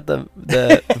one shot the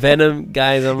Venom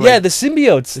guys. I'm the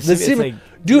symbiotes. Like,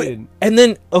 dude. And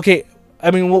then, okay,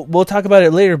 I mean, we'll talk about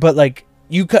it later, but like,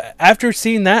 after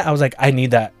seeing that, I was like, I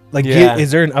need that. Like,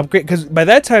 is there an upgrade? Because by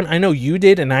that time, I know you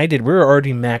did and I did. We were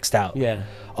already maxed out. Yeah.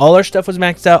 All our stuff was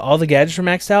maxed out. All the gadgets were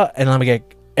maxed out.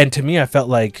 And to me, I felt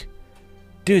like,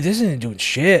 dude, this isn't doing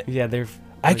shit. Yeah,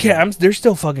 they're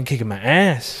still fucking kicking my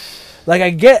ass. Like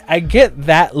I get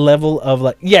that level of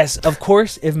like, yes, of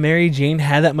course, if Mary Jane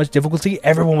had that much difficulty,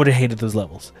 everyone would have hated those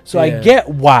levels. So I get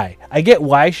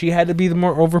why she had to be the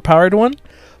more overpowered one.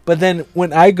 But then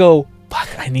when I go, fuck,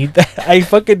 I need that. I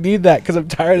fucking need that because I'm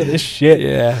tired of this shit.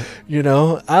 Yeah. You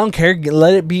know, I don't care.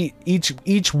 Let it be each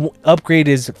upgrade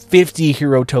is 50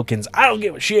 hero tokens. I don't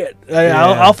give a shit.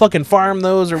 I'll fucking farm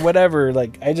those or whatever.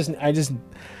 Like I just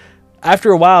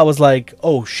after a while I was like,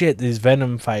 oh shit, these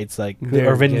Venom fights or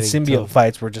Venom symbiote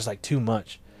fights were just like too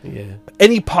much. Yeah.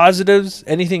 Any positives?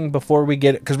 Anything before we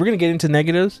get it? Because we're gonna get into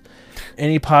negatives.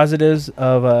 Any positives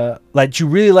of like you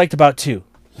really liked about 2?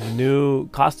 The new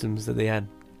costumes that they had.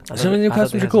 Some of the new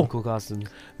costumes are cool. Cool costumes.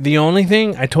 The only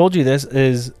thing I told you this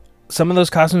is some of those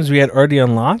costumes we had already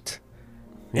unlocked,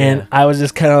 and I was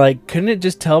just kind of like, couldn't it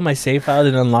just tell my save file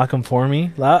to unlock them for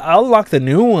me? I'll unlock the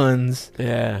new ones.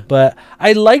 Yeah. But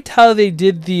I liked how they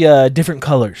did the different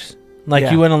colors.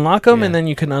 Like you would unlock them, and then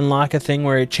you can unlock a thing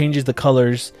where it changes the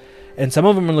colors, and some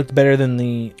of them looked better than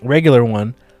the regular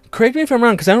one. Correct me if I'm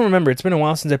wrong, because I don't remember. It's been a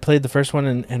while since I played the first one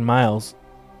in Miles.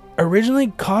 Originally,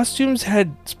 costumes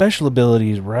had special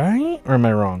abilities, right? Or am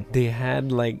I wrong? They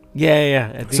had like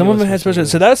I think some of them had special.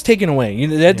 So that's taken away.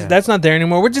 That's not there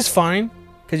anymore, which is fine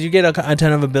because you get a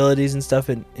ton of abilities and stuff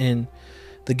in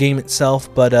the game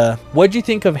itself. But what'd you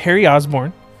think of Harry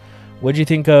Osborn? What'd you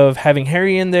think of having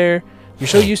Harry in there? You're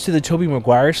so used to the Tobey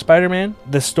Maguire Spider-Man,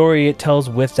 the story it tells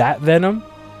with that Venom.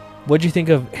 What'd you think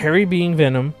of Harry being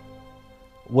Venom?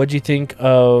 What'd you think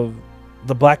of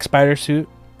the black spider suit?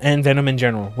 And Venom in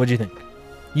general, what do you think?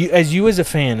 You as a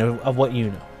fan of what you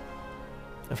know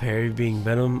of Harry being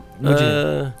Venom,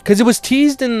 because it was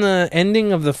teased in the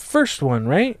ending of the first one,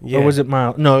 right? Yeah. Or was it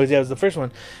Miles? No, it was the first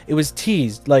one. It was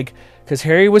teased, like because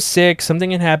Harry was sick,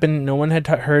 something had happened, no one had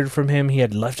heard from him. He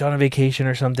had left on a vacation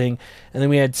or something, and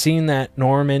then we had seen that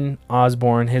Norman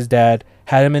Osborn, his dad,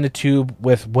 had him in a tube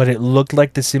with what it looked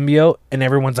like the symbiote, and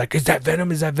everyone's like, "Is that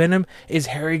Venom? Is that Venom? Is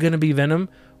Harry gonna be Venom?"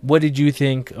 What did you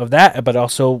think of that? But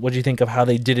also, what did you think of how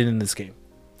they did it in this game?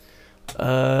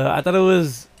 I thought it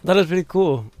was pretty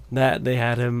cool that they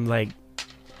had him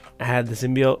had the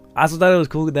symbiote. I also thought it was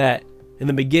cool that in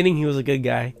the beginning he was a good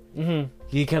guy. Mm-hmm.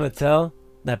 You can kind of tell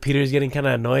that Peter's getting kind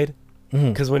of annoyed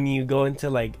because when you go into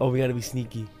we gotta be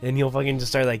sneaky, and he'll fucking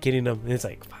just start hitting them, and it's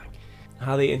like fuck.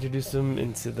 How they introduced him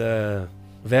into the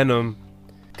Venom,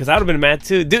 because I would have been mad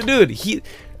too, dude.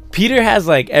 Peter has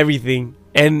everything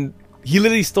and. He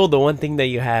literally stole the one thing that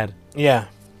you had. Yeah.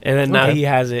 And then now he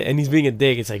has it, and he's being a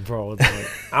dick. It's like, bro,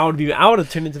 I would have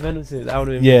turned into Venom since I would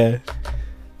have. Yeah.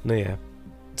 No, yeah.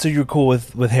 So you were cool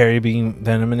with Harry being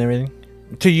Venom and everything?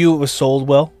 To you, it was sold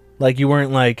well? Like, you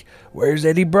weren't like, where's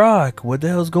Eddie Brock? What the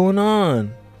hell's going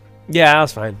on? Yeah, I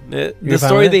was fine. The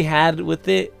story they had with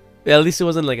it, at least it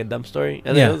wasn't a dumb story.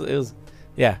 And it was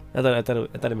I thought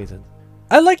it made sense.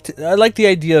 I liked the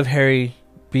idea of Harry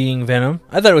being Venom.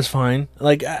 I thought it was fine.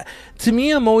 To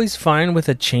me, I'm always fine with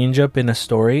a change up in a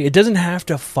story. It doesn't have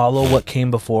to follow what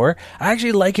came before. I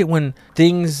actually like it when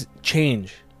things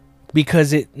change,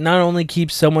 because it not only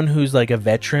keeps someone who's a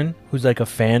veteran, who's a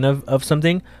fan of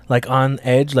something, on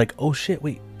edge, oh shit,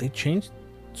 wait, they changed?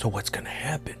 So what's gonna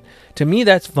happen? To me,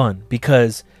 that's fun,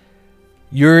 because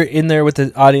you're in there with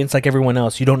the audience like everyone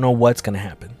else. You don't know what's going to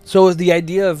happen. So the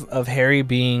idea of Harry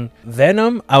being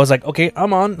Venom, I was like, okay,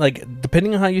 I'm on.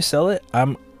 Depending on how you sell it,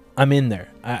 I'm in there.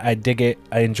 I dig it.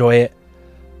 I enjoy it.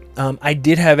 I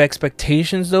did have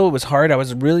expectations, though. It was hard. I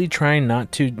was really trying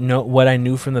not to know what I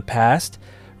knew from the past.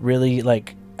 Really,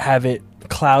 have it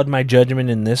cloud my judgment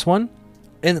in this one.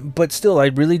 But still, I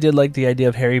really did like the idea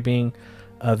of Harry being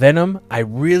Venom. I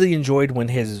really enjoyed when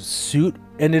his suit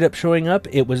ended up showing up.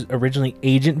 It was originally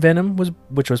Agent Venom,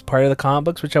 which was part of the comic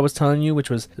books, which I was telling you,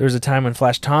 there was a time when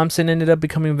Flash Thompson ended up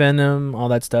becoming Venom, all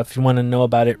that stuff. If you want to know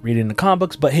about it, read it in the comic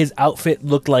books. But his outfit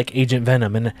looked like Agent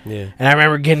Venom, and I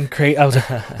remember getting crazy. I was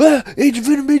like, Agent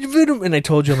Venom, and I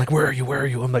told you, I'm like, where are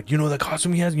you? I'm like, you know the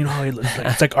costume he has? You know how he looks like?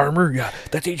 It's like armor. Yeah,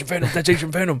 that's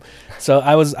Agent Venom. So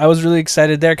I was really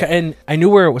excited there, and I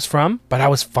knew where it was from, but I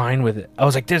was fine with it. I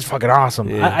was like, this is fucking awesome.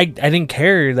 Yeah. I didn't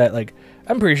care that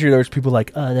I'm pretty sure there was people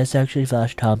that's actually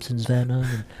Flash Thompson's Venom.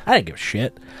 And I didn't give a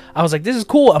shit. I was like, this is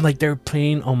cool. I'm like, they're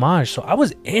playing homage. So I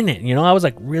was in it, I was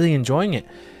really enjoying it.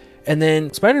 And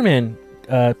then Spider-Man,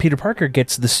 Peter Parker,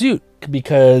 gets the suit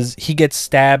because he gets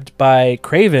stabbed by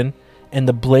Kraven and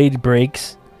the blade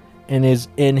breaks and is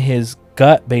in his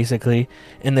gut, basically.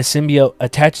 And the symbiote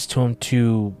attaches to him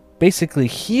to basically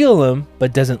heal him,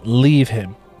 but doesn't leave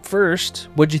him. First,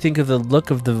 what'd you think of the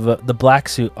look of the black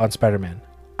suit on Spider-Man?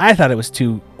 I thought it was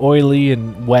too oily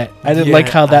and wet. I didn't like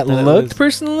how that looked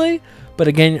personally. But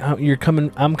again,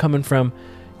 I'm coming from,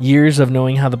 years of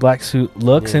knowing how the black suit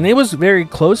looks, Yeah. and it was very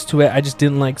close to it. I just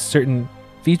didn't like certain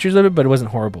features of it, but it wasn't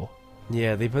horrible.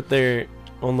 Yeah, they put their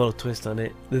own little twist on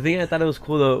it. The thing I thought it was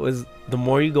cool though was the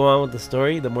more you go on with the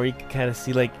story, the more you can kind of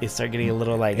see like it start getting a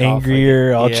little like off,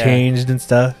 Angrier, all yeah. changed and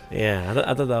stuff. Yeah,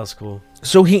 I thought that was cool.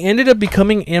 So he ended up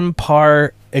becoming in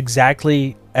par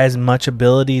exactly as much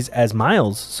abilities as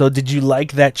Miles. So did you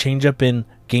like that change up in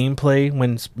gameplay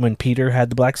when Peter had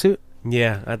the black suit?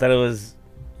 Yeah, I thought it was,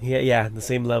 yeah, the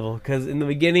same level. Because in the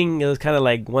beginning, it was kind of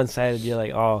like one-sided. You're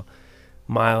like, oh,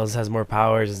 Miles has more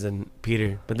powers than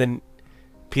Peter. But then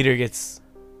Peter gets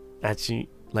actually,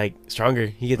 like, stronger.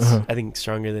 He gets, I think,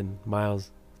 stronger than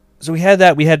Miles. So we had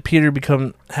that. We had Peter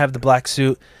have the black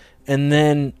suit. And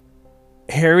then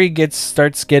Harry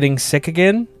starts getting sick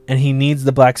again. And he needs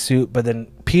the black suit. But then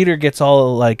Peter gets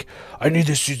all like, I need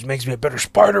this suit. It makes me a better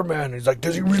Spider-Man. He's like,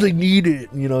 does he really need it?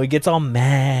 You know, he gets all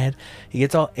mad. He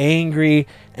gets all angry.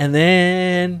 And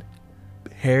then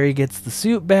Harry gets the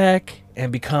suit back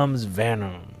and becomes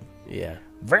Venom. Yeah.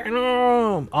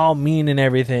 Venom! All mean and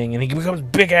everything. And he becomes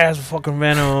big ass fucking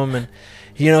Venom. And,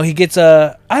 you know, he gets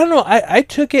I don't know. I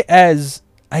took it as,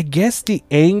 I guess, the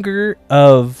anger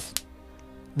of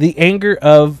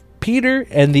Peter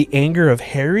and the anger of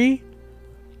Harry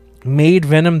made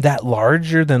Venom that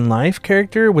larger than life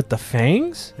character with the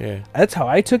fangs. Yeah. That's how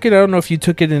I took it. I don't know if you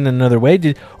took it in another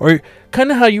way, or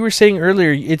kind of how you were saying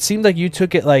earlier. It seemed like you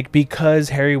took it like because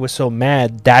Harry was so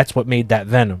mad, that's what made that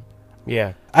Venom.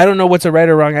 Yeah. I don't know what's a right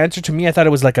or wrong answer. To me, I thought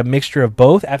it was like a mixture of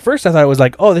both. At first, I thought it was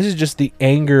like, oh, this is just the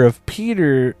anger of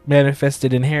Peter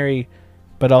manifested in Harry,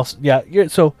 but also, yeah.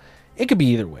 So it could be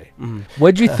either way. Mm.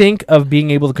 What'd you think of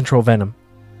being able to control Venom?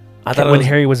 I thought when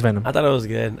Harry was Venom. I thought it was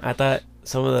good. I thought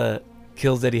some of the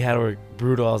kills that he had were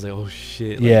brutal. I was like, oh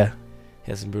shit. Like, Yeah.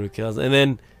 He had some brutal kills. And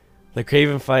then the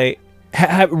Craven fight.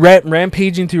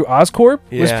 Rampaging through Oscorp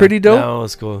was pretty dope. That one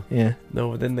was cool. Yeah.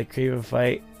 No, but then the Craven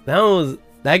fight.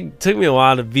 That took me a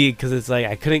while to beat because it's like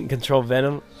I couldn't control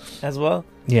Venom as well.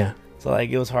 Yeah. So like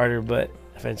it was harder, but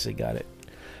eventually got it.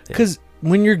 Because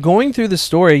when you're going through the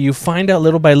story, you find out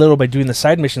little by little by doing the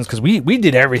side missions. Because we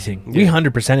did everything. We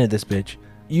 100%ed this bitch.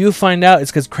 You find out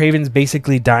it's because Craven's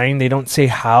basically dying. They don't say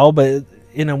how, but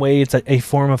in a way, it's a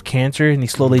form of cancer, and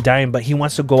he's slowly dying. But he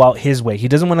wants to go out his way. He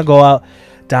doesn't want to go out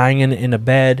dying in a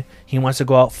bed. He wants to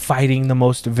go out fighting the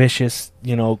most vicious,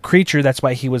 creature. That's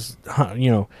why he was,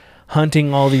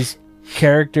 hunting all these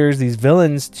characters, these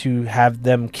villains, to have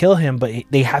them kill him. But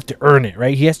they have to earn it,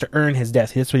 right? He has to earn his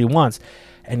death. That's what he wants,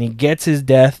 and he gets his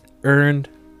death earned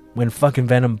when fucking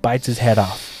Venom bites his head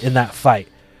off in that fight.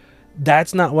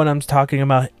 That's not what I'm talking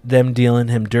about, them dealing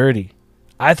him dirty.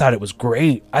 I thought it was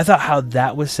great. I thought how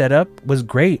that was set up was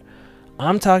great.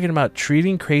 I'm talking about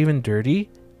treating Craven dirty.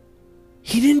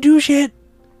 He didn't do shit.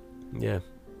 Yeah.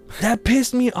 That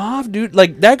pissed me off, dude.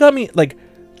 Like, that got me, like,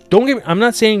 don't get me, I'm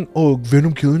not saying, oh,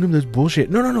 Venom killing him, that's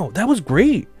bullshit. No. That was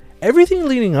great. Everything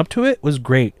leading up to it was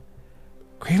great.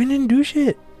 Craven didn't do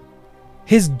shit.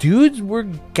 His dudes were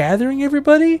gathering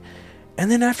everybody. And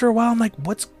then after a while, I'm like,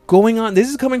 what's going on? This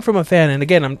is coming from a fan. And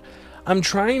again, I'm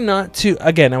trying not to,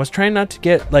 I was trying not to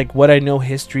get like what I know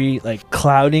history, like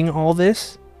clouding all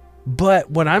this. But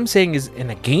what I'm saying is in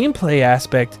a gameplay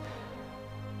aspect,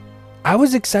 I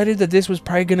was excited that this was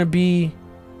probably going to be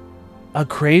a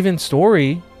Craven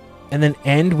story and then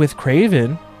end with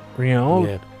Craven,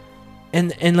 Yeah.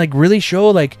 and like really show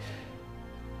like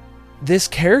this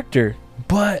character.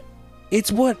 But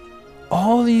it's what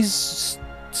all these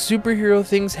superhero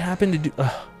things happen to do.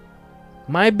 Ugh.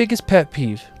 My biggest pet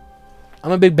peeve.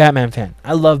 I'm a big Batman fan.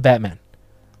 I love Batman.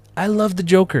 I love the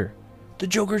Joker. The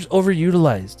Joker's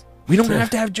overutilized. We don't have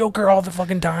to have Joker all the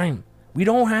fucking time. We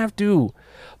don't have to.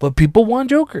 But people want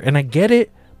Joker, and I get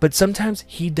it. But sometimes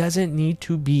he doesn't need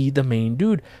to be the main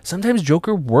dude. Sometimes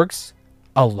Joker works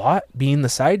a lot being the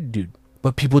side dude.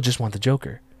 But people just want the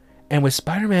Joker. And with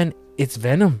Spider-Man, it's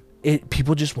Venom.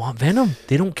 People just want Venom.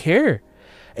 They don't care.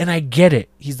 And I get it.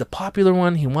 He's the popular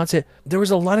one. He wants it. There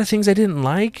was a lot of things I didn't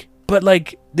like. But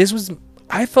like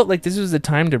I felt like this was the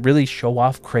time to really show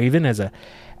off Craven as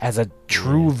a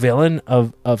true villain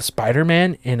of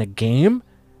Spider-Man in a game.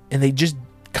 And they just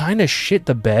kind of shit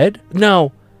the bed.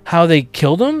 No, how they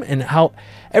killed him and how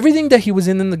everything that he was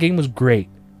in the game was great.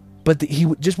 But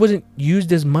he just wasn't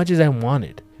used as much as I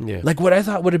wanted. Yeah. Like what I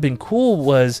thought would have been cool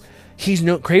was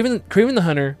Craven the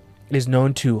Hunter is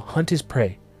known to hunt his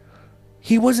prey.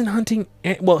 He wasn't hunting.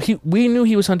 Well, we knew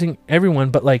he was hunting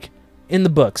everyone, but like in the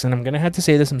books, and I'm gonna have to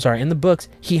say this. I'm sorry. In the books,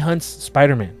 he hunts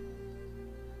Spider-Man.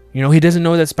 He doesn't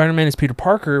know that Spider-Man is Peter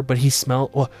Parker, but I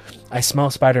smell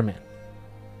Spider-Man.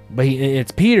 But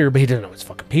it's Peter, but he doesn't know it's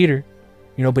fucking Peter.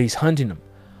 But he's hunting him.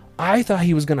 I thought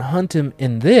he was going to hunt him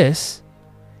in this.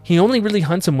 He only really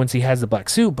hunts him once he has the black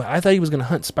suit, but I thought he was going to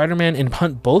hunt Spider-Man and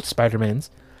hunt both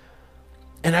Spider-Mans.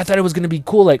 And I thought it was going to be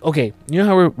cool. Like, okay, you know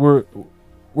how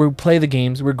we play the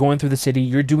games. We're going through the city.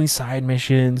 You're doing side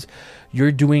missions.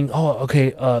 You're doing,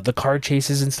 the car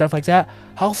chases and stuff like that.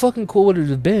 How fucking cool would it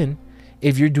have been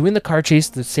if you're doing the car chase,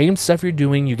 the same stuff you're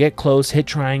doing, you get close, hit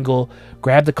triangle,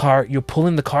 grab the car, you're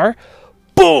pulling the car,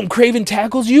 boom, Kraven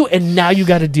tackles you, and now you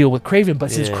got to deal with Kraven.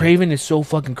 But since Kraven is so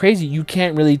fucking crazy, you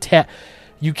can't really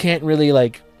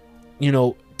like,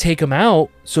 take him out.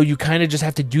 So you kind of just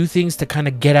have to do things to kind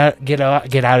of get out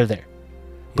of there.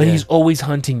 But he's always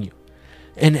hunting you.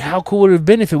 And how cool would it have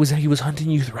been if he was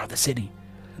hunting you throughout the city?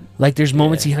 Like, there's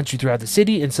moments he hunts you throughout the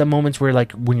city, and some moments where,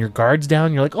 like, when your guard's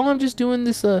down, you're like, oh, I'm just doing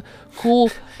this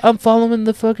cool, I'm following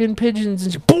the fucking pigeons,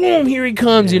 and boom, here he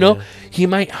comes, He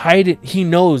might hide it. He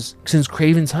knows, since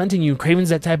Kraven's hunting you, Kraven's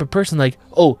that type of person, like,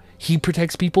 oh, he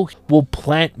protects people, will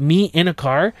plant me in a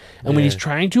car, and when he's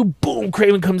trying to, boom,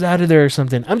 Kraven comes out of there or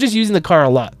something. I'm just using the car a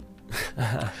lot.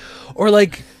 Or,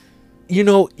 like,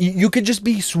 you could just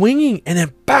be swinging, and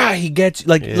then, bah, he gets,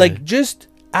 like, just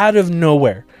out of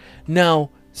nowhere.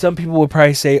 Now, some people would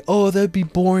probably say, oh, that'd be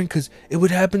boring because it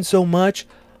would happen so much.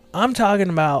 I'm talking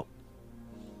about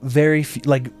very few,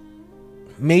 like,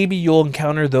 maybe you'll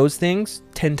encounter those things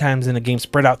 10 times in a game,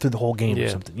 spread out through the whole game or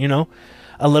something,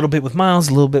 A little bit with Miles,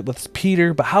 a little bit with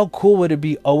Peter. But how cool would it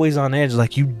be always on edge?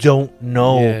 Like, you don't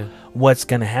know what's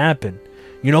going to happen.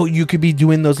 You could be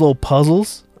doing those little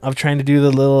puzzles of trying to do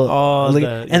the little...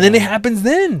 and then it happens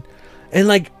then. And,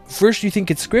 like, first you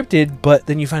think it's scripted, but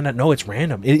then you find out, no, it's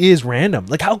random. It is random.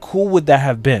 Like, how cool would that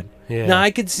have been? Yeah. Now,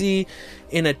 I could see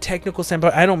in a technical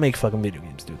standpoint, I don't make fucking video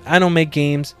games, dude. I don't make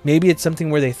games. Maybe it's something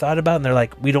where they thought about and they're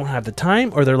like, we don't have the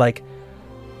time. Or they're like,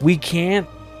 we can't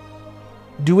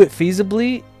do it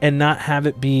feasibly and not have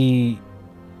it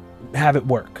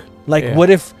work. Like, what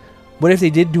if they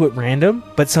did do it random,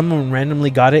 but someone randomly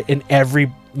got it in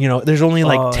every... there's only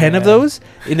like 10 of those,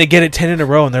 and they get it 10 in a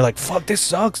row, and they're like, fuck, this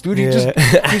sucks, dude.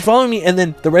 He's following me, and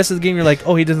then the rest of the game, you're like,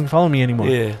 oh, he doesn't follow me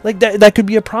anymore. Like, that could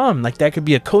be a problem. Like, that could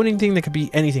be a coding thing. That could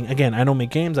be anything. Again, I don't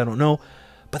make games. I don't know.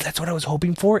 But that's what I was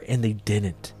hoping for, and they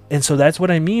didn't. And so that's what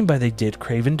I mean by they did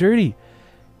Kraven dirty.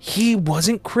 He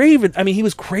wasn't Kraven. I mean, he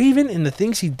was Kraven, and the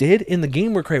things he did in the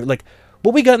game were Kraven. Like,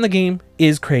 what we got in the game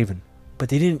is Kraven. But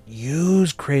they didn't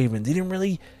use Kraven. They didn't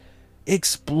really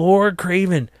explore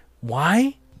Kraven.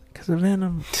 Why? Because of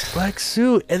Venom, black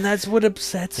suit, and that's what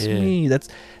upsets me.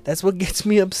 That's what gets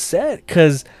me upset,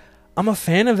 because I'm a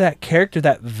fan of that character,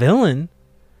 that villain,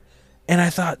 and I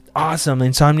thought, awesome,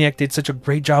 Insomniac did such a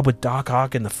great job with Doc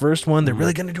Ock in the first one. They're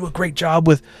really going to do a great job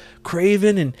with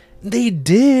Kraven, and they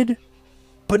did,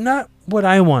 but not what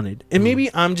I wanted. And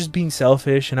maybe I'm just being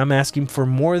selfish, and I'm asking for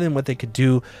more than what they could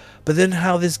do, but then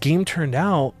how this game turned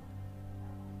out,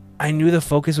 I knew the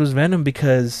focus was Venom,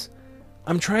 because...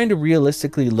 I'm trying to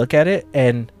realistically look at it,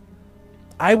 and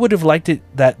I would have liked it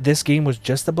that this game was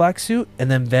just the black suit and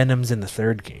then Venom's in the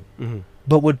third game. Mm-hmm.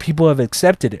 But would people have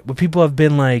accepted it? Would people have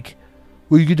been like,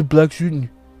 well, you get the black suit and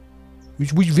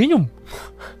which Venom?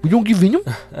 We don't get Venom?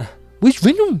 Which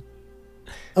Venom?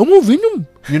 I want Venom.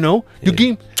 The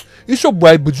game, it's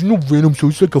alright, but Venom, so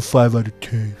it's like a 5 out of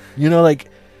 10.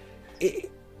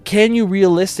 Can you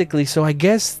realistically? So I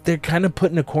guess they're kind of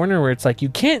put in a corner where it's like, you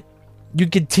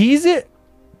could tease it,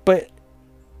 but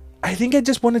I think I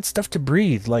just wanted stuff to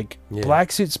breathe. Like,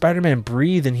 Black Suit Spider-Man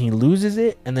breathe and he loses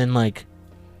it, and then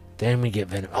then we get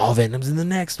Venom. Oh, Venom's in the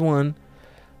next one.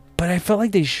 But I felt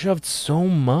like they shoved so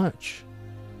much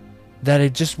that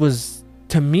it just was,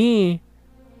 to me,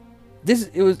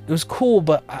 it was cool,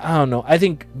 but I don't know. I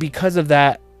think because of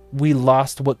that, we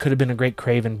lost what could have been a great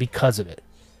Kraven because of it.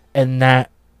 And that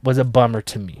was a bummer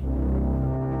to me.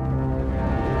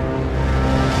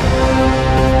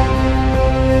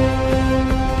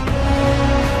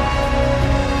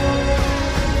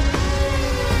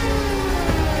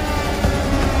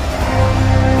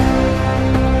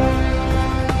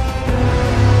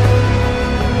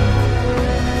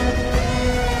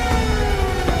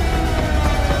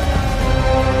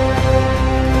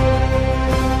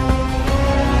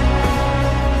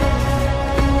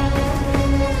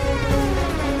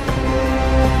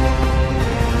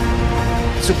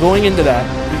 Going into that,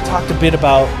 we talked a bit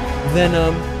about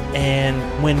Venom, and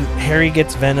when Harry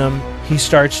gets Venom, he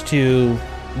starts to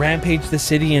rampage the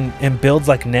city and builds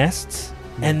like nests.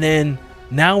 And then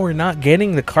now we're not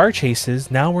getting the car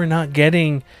chases. Now we're not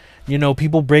getting,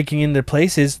 people breaking into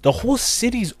places. The whole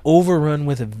city's overrun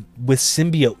with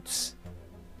symbiotes.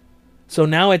 So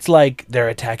now it's like they're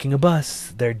attacking a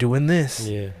bus. They're doing this.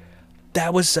 Yeah.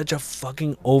 that was such a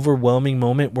fucking overwhelming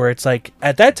moment where it's like,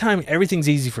 at that time, everything's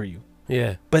easy for you.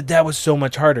 Yeah. But that was so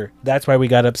much harder. That's why we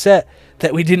got upset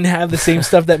that we didn't have the same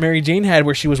stuff that Mary Jane had,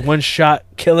 where she was one shot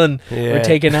killing or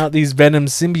taking out these Venom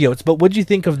symbiotes. But what'd you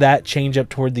think of that change up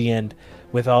toward the end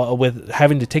with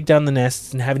having to take down the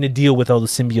nests and having to deal with all the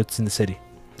symbiotes in the city?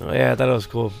 Oh yeah, I thought it was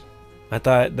cool. I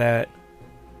thought that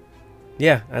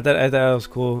it was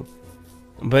cool.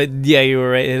 But yeah, you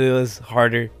were right. It was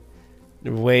harder.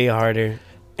 Way harder.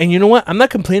 And you know what? I'm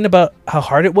not complaining about how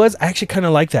hard it was. I actually kind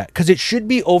of like that, because it should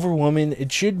be overwhelming.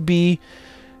 It should be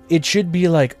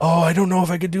like, oh, I don't know if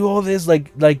I could do all this.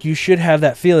 Like you should have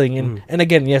that feeling. And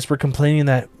again, yes, we're complaining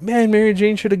that, man, Mary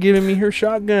Jane should have given me her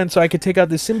shotgun so I could take out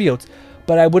the symbiotes.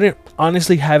 But I wouldn't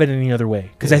honestly have it any other way,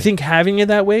 because I think having it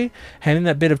that way, having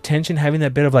that bit of tension, having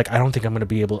that bit of like, I don't think I'm gonna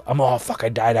be able. Oh fuck, I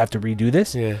died. I have to redo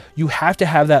this. Yeah. You have to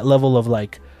have that level of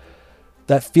like,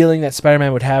 that feeling that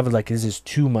Spider-Man would have, like, is this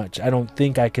too much? I don't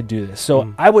think I could do this.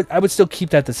 So I would still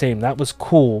keep that the same. That was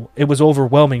cool. It was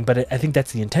overwhelming, but I think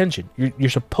that's the intention. You're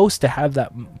supposed to have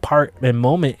that part and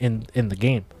moment in the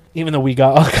game. Even though we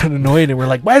got all kind of annoyed and we're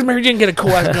like, why does Mary Jane get a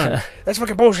cool ass gun? That's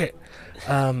fucking bullshit.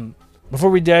 Before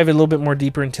we dive a little bit more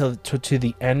deeper to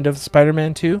the end of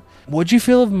Spider-Man 2, what'd you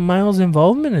feel of Miles'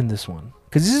 involvement in this one?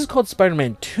 Because this is called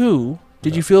Spider-Man 2.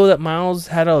 Did you feel that Miles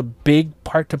had a big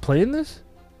part to play in this?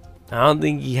 I don't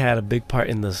think he had a big part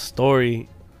in the story,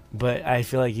 but I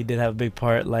feel like he did have a big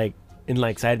part, like in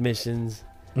like side missions.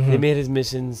 They made his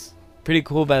missions pretty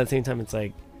cool, but at the same time, it's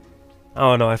like, I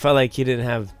don't know. I felt like he didn't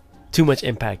have too much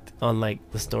impact on like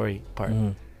the story part.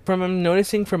 From I'm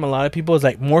noticing from a lot of people is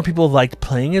like more people liked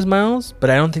playing as Miles, but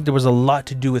I don't think there was a lot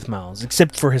to do with Miles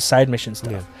except for his side mission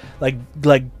stuff. Yeah.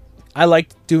 Like I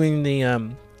liked doing the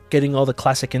getting all the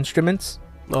classic instruments.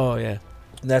 Oh yeah,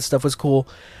 that stuff was cool.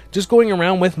 Just going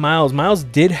around with Miles. Miles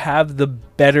did have the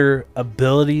better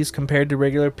abilities compared to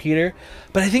regular Peter,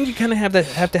 but I think you kind of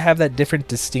have to have that different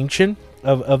distinction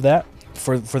of that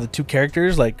for the two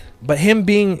characters. Like, but him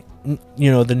being,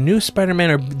 you know, the new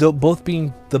Spider-Man, or both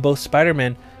being the both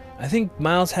Spider-Man, I think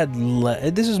Miles had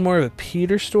this is more of a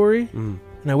Peter story, and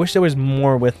I wish there was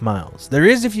more with Miles. There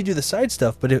is if you do the side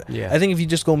stuff, but I think if you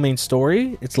just go main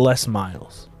story, it's less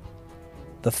Miles.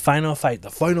 The final fight, the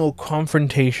final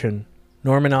confrontation.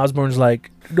 Norman Osborn's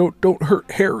like, don't hurt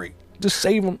Harry. Just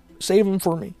save him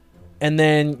for me. And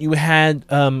then you had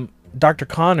Dr.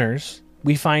 Connors.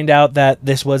 We find out that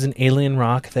this was an alien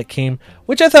rock that came,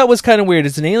 which I thought was kind of weird.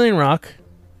 It's an alien rock.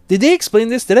 Did they explain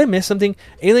this? Did I miss something?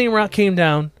 Alien rock came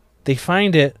down. They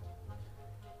find it.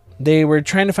 They were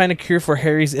trying to find a cure for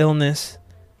Harry's illness.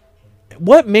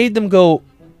 What made them go,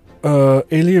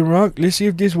 alien rock? Let's see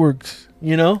if this works.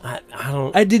 You know? I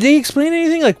don't... did they explain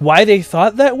anything? Like, why they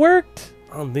thought that worked?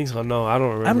 I don't think so. No, I don't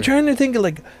remember. I'm trying to think of,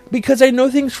 like... Because I know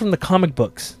things from the comic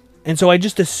books. And so I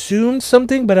just assumed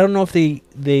something, but I don't know if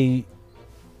they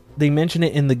mention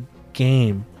it in the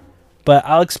game. But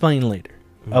I'll explain later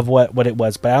of what it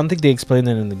was. But I don't think they explained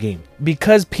it in the game.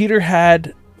 Because Peter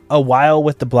had a while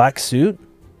with the black suit,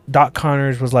 Doc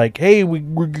Connors was like, hey,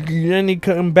 we're gonna need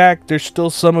to come back. There's still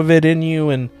some of it in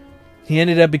you. And he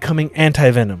ended up becoming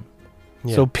anti-Venom.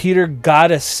 Yeah. So Peter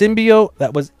got a symbiote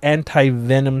that was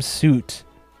anti-Venom suit.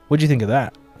 What'd you think of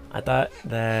that? I thought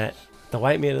that the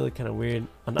white made it look kind of weird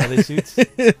on other suits.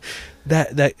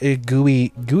 that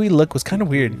gooey look was kind of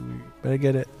weird, but I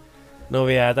get it. No,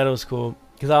 but yeah, I thought it was cool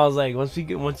because I was like, once you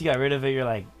got rid of it, you're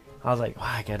like, I was like,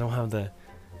 wow, I don't have the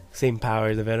same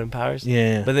powers, the Venom powers.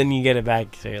 Yeah. But then you get it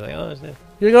back, so you're like, oh, shit.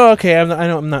 You're like, oh, okay,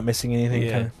 I'm not missing anything.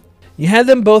 Yeah. Kinda. You had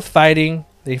them both fighting.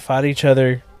 They fought each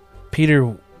other.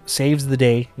 Peter saves the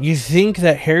day. You think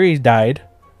that Harry died,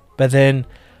 but then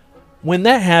when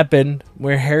that happened,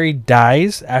 where Harry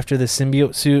dies after the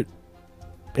symbiote suit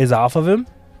is off of him,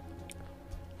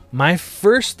 my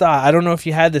first thought, I don't know if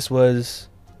you had this, was,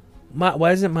 why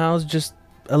doesn't Miles just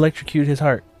electrocute his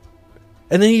heart?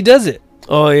 And then he does it.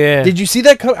 Oh, yeah. Did you see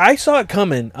that? I saw it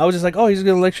coming. I was just like, oh, he's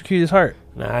going to electrocute his heart.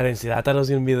 No, I didn't see that. I thought it was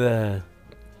going to be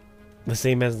the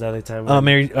same as the other time. Aunt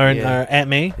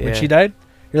May, when she died?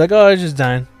 You're like, oh, I was just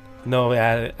dying. No,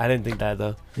 I didn't think that,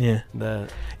 though. Yeah.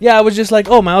 I was just like,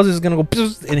 oh, Miles is going to go,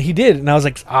 and he did. And I was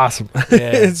like, awesome.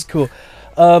 Yeah. It's cool.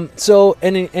 So,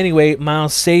 anyway,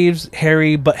 Miles saves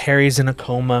Harry, but Harry's in a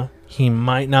coma. He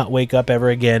might not wake up ever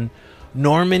again.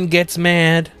 Norman gets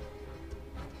mad.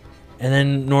 And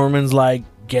then Norman's like,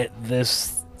 get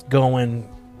this going.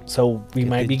 So we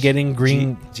might be getting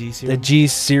the G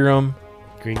serum.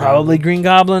 Probably Green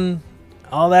Goblin.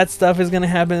 All that stuff is going to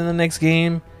happen in the next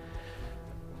game.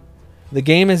 The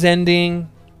game is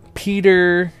ending.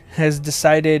 Peter has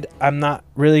decided I'm going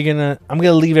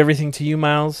to leave everything to you,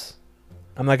 Miles.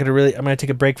 I'm gonna take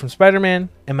a break from Spider-Man.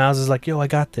 And Miles is like, yo, I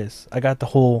got this. I got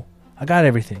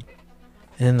everything.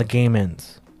 And then the game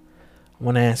ends. I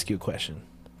want to ask you a question.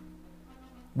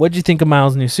 What'd you think of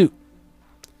Miles' new suit?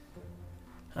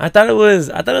 I thought it was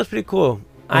pretty cool.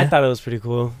 Yeah. I thought it was pretty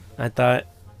cool. I thought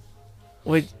it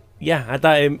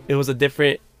was a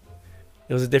different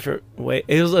way.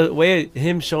 It was a way of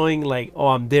him showing like, oh,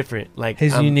 I'm different. Like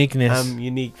His uniqueness. I'm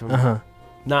unique from. Uh-huh.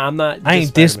 No, I'm not. I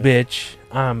ain't this Spider-Man. bitch.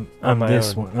 I'm my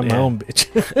this own. one. I'm Yeah. my own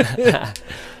bitch.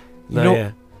 No, know,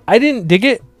 yeah. I didn't dig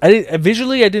it.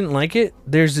 Visually, I didn't like it.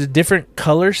 There's a different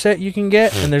color set you can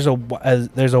get, and there's a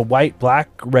white, black,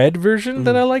 red version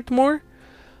that I liked more.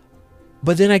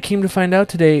 But then I came to find out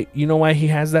today, you know why he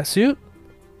has that suit?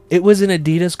 It was an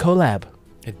Adidas collab.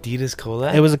 Adidas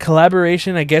collab. It was a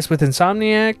collaboration, I guess, with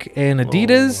Insomniac and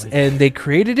Adidas, and they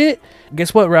created it.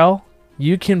 Guess what, Raul?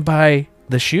 You can buy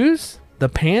the shoes, the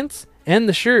pants, and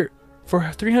the shirt for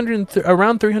around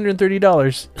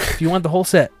 $330 if you want the whole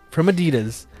set from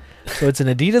Adidas. So it's an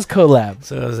Adidas collab.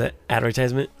 So it was an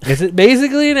advertisement. Is it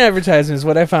basically an advertisement? Is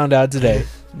what I found out today.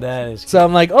 That is. So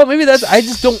I'm like, oh, maybe that's. I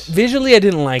just don't. Visually, I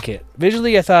didn't like it.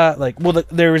 Visually, I thought like, well,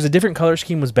 there was a different color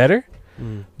scheme was better,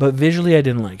 but visually, I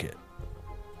didn't like it.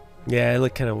 Yeah, it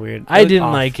looked kind of weird. I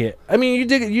didn't like it. I mean,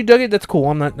 you dug it. That's cool.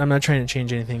 I'm not trying to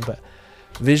change anything, but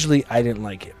visually, I didn't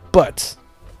like it. But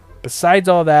besides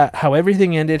all that, how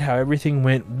everything ended, how everything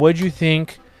went, what'd you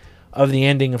think of the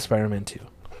ending of Spider-Man 2?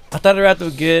 I thought it wrapped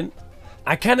up good.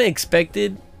 I kind of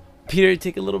expected Peter to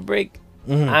take a little break.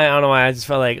 I don't know why. I just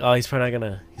felt like, oh, he's probably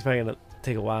gonna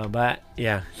take a while. But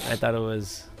yeah, I thought it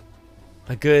was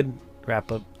a good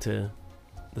wrap up to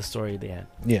the story they had.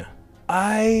 Yeah.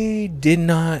 I did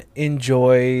not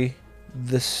enjoy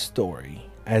the story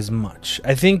as much.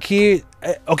 I think the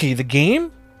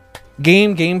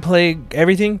gameplay,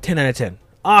 everything, 10 out of 10.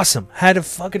 Awesome. Had a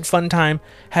fucking fun time.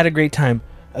 Had a great time.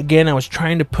 Again, I was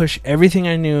trying to push everything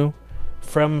I knew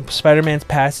from Spider-Man's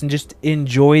past and just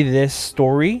enjoy this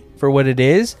story for what it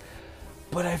is.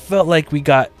 But I felt like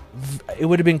it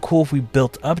would have been cool if we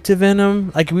built up to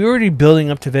Venom. Like, we were already building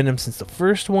up to Venom since the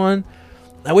first one.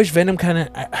 I wish Venom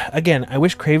I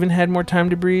wish Kraven had more time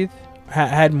to breathe,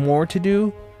 had more to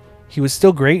do. He was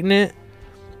still great in it.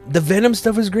 The Venom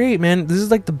stuff was great, man. This is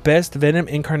like the best Venom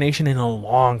incarnation in a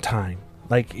long time.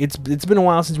 Like, it's been a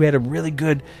while since we had a really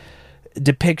good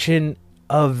depiction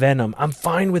of Venom. I'm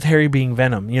fine with Harry being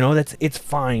Venom, it's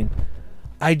fine.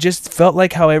 I just felt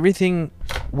like how everything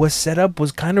was set up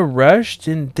was kind of rushed,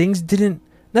 and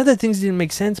not that things didn't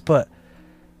make sense, but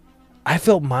I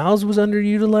felt Miles was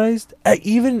underutilized.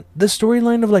 Even the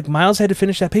storyline of like Miles had to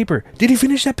finish that paper. Did he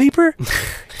finish that paper?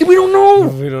 We don't know.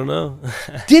 We don't know.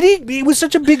 Did he? It was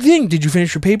such a big thing. Did you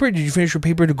finish your paper? Did you finish your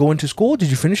paper to go into school?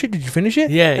 Did you finish it?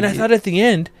 Yeah. And I thought at the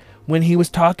end, when he was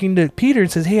talking to Peter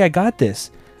and says, hey, I got this.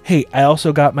 Hey, I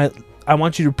also got I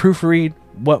want you to proofread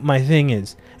what my thing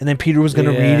is. And then Peter was going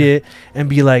to read it and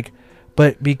be like,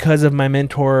 but because of my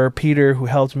mentor, Peter, who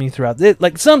helped me throughout this,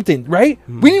 like something, right?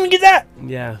 We didn't even get that.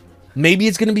 Yeah. Maybe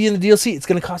it's going to be in the DLC. It's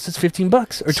going to cost us $15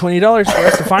 or $20 for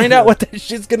us to find out what that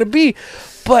shit's going to be.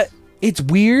 But it's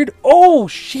weird. Oh,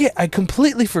 shit. I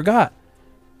completely forgot.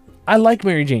 I like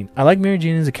Mary Jane. I like Mary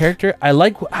Jane as a character. I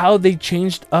like how they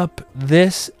changed up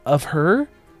this of her.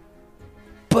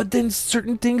 But then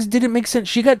certain things didn't make sense.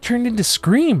 She got turned into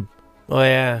Scream. Oh,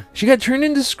 yeah. She got turned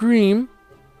into Scream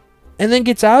and then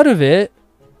gets out of it.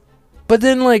 But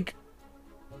then, like,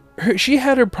 she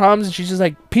had her problems and she's just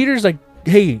like, Peter's like,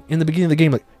 hey, in the beginning of the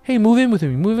game, like, hey, move in with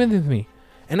me.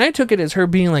 And I took it as her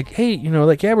being like, hey,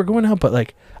 like, yeah, we're going out, but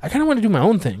like, I kind of want to do my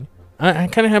own thing. I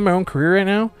kind of have my own career right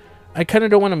now. I kind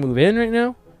of don't want to move in right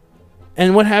now.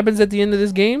 And what happens at the end of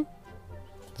this game?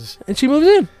 And she moves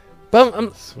in. But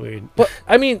That's weird. But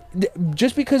I mean,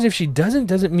 just because if she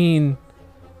doesn't mean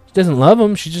she doesn't love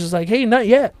him. She's just like, hey, not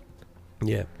yet.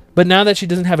 Yeah. But now that she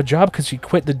doesn't have a job because she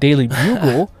quit the Daily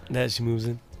Bugle, That she moves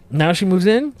in. now she moves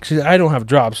in. She's I don't have a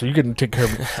job, so you can take care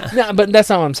of me. No, but that's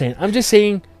not what I'm saying. I'm just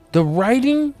saying the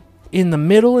writing in the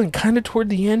middle and kind of toward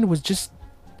the end was just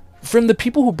from the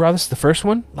people who brought us the first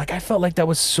one. Like, I felt like that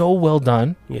was so well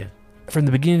done. Yeah. From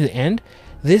the beginning to the end.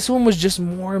 This one was just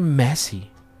more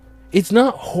messy. It's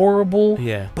not horrible,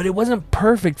 Yeah. but it wasn't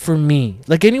perfect for me.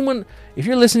 Like, anyone, if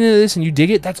you're listening to this and you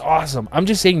dig it, that's awesome. I'm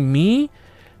just saying,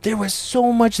 there was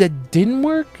so much that didn't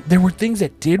work. There were things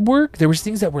that did work. There was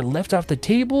things that were left off the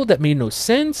table that made no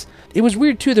sense. It was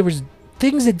weird too. There was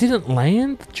things that didn't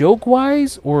land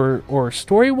joke-wise or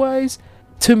story-wise.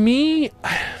 To me,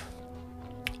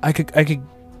 I could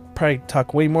probably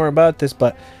talk way more about this,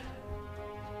 but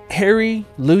Harry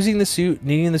losing the suit,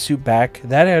 needing the suit back,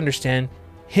 that I understand.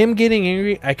 Him getting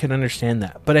angry, I can understand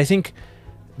that. But I think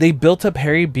they built up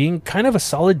Harry being kind of a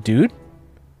solid dude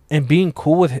and being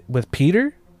cool with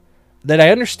Peter, that I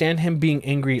understand him being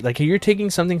angry. Like, you're taking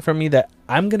something from me that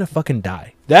I'm gonna fucking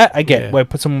die. That I get. Why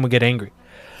someone would get angry.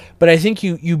 But I think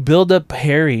you build up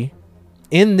Harry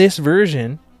in this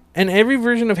version, and every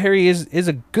version of Harry is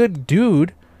a good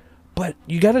dude, but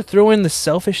you got to throw in the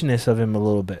selfishness of him a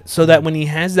little bit, so that when he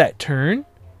has that turn,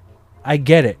 I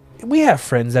get it. We have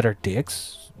friends that are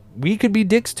dicks. We could be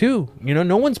dicks too. You know,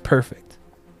 no one's perfect.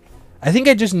 I think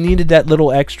I just needed that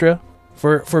little extra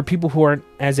for people who aren't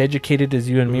as educated as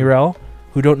you and me, Raul,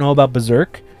 who don't know about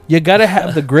Berserk. You gotta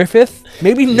have the Griffith,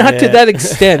 maybe not to that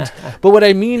extent, but what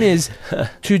I mean is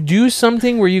to do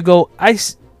something where you go,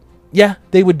 yeah,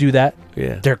 they would do that.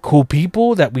 Yeah, they're cool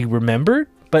people that we remembered,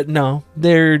 but no,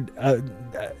 they're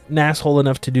an asshole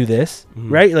enough to do this,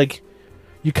 right? Like,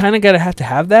 you kind of gotta have to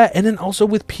have that. And then also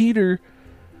with Peter,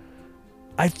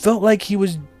 I felt like he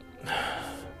was.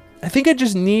 I think I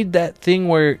just need that thing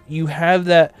where you have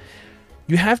that.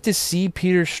 You have to see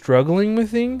Peter struggling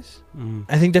with things.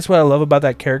 I think that's what I love about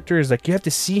that character, is like you have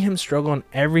to see him struggle on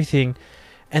everything,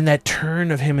 and that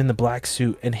turn of him in the black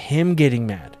suit and him getting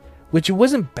mad, which it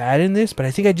wasn't bad in this, but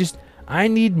I think I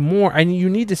need more. You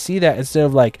need to see that instead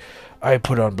of like, I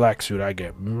put on black suit, I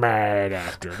get mad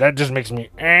after. That just makes me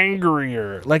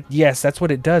angrier. Like, yes, that's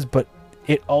what it does, but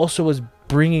it also is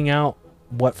bringing out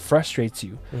what frustrates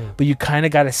you. But you kind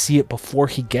of got to see it before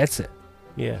he gets it.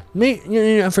 Yeah.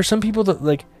 For some people,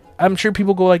 like, I'm sure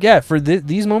people go like, yeah, for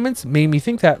these moments made me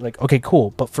think that, like, okay,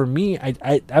 cool. But for me,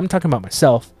 I'm talking about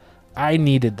myself. I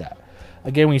needed that.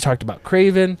 Again, when you talked about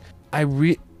Kraven, and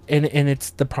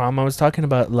it's the problem I was talking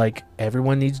about. Like,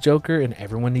 everyone needs Joker and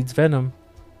everyone needs Venom.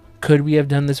 Could we have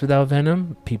done this without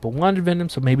Venom? People wanted Venom,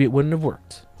 so maybe it wouldn't have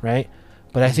worked, right?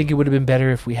 But I think it would have been better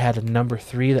if we had a number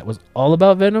 3 that was all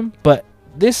about Venom. But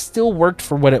this still worked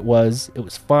for what it was. It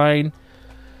was fine.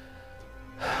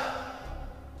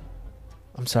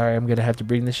 I'm sorry, I'm gonna have to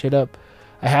bring this shit up.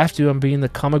 I have to. I'm being the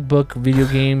comic book, video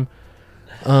game,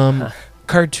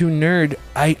 cartoon nerd.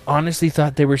 I honestly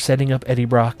thought they were setting up Eddie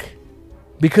Brock,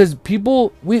 because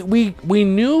people, we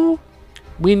knew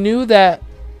that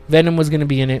Venom was gonna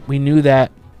be in it. We knew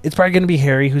that it's probably gonna be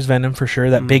Harry who's Venom for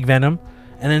sure, that big Venom.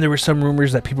 And then there were some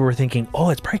rumors that people were thinking, oh,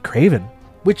 it's probably Kraven,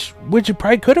 which it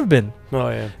probably could have been. Oh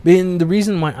yeah. And the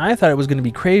reason why I thought it was gonna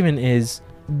be Kraven is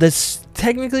this,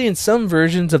 technically in some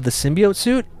versions of the symbiote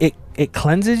suit, it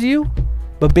cleanses you,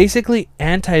 but basically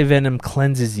anti-venom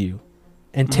cleanses you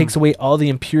and takes away all the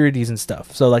impurities and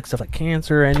stuff. So like stuff like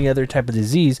cancer or any other type of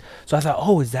disease. So I thought,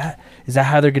 oh, is that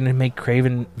how they're gonna make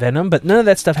Kraven Venom? But none of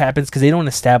that stuff happens because they don't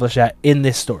establish that in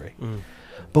this story.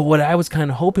 But what I was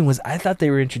kind of hoping was, I thought they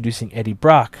were introducing Eddie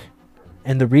Brock,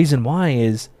 and the reason why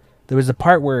is there was a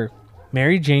part where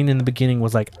Mary Jane in the beginning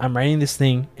was like, I'm writing this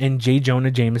thing, and J.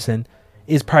 Jonah Jameson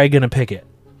is probably going to pick it.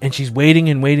 And she's waiting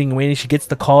and waiting and waiting. She gets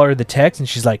the call or the text, and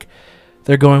she's like,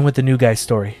 they're going with the new guy's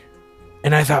story.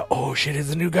 And I thought, oh shit, is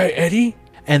the new guy Eddie?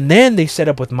 And then they set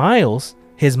up with Miles,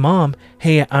 his mom,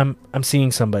 hey, I'm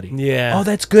seeing somebody. Yeah. Oh,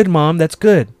 that's good, Mom. That's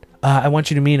good. I want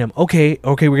you to meet him. Okay,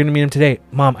 we're going to meet him today.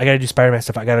 Mom, I got to do Spider-Man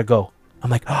stuff. I got to go. I'm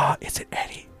like, oh, is it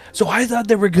Eddie? So I thought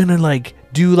they were going to like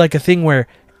do like a thing where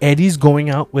Eddie's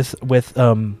going out with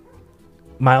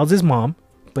Miles' mom,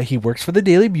 but he works for the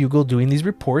Daily Bugle doing these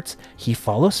reports. He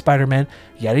follows Spider-Man,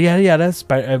 yada, yada,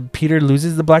 yada. Peter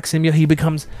loses the black symbiote. He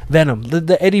becomes Venom,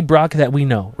 the Eddie Brock that we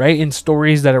know, right? In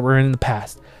stories that were in the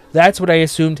past. That's what I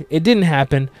assumed. It didn't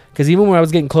happen, because even when I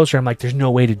was getting closer, I'm like, there's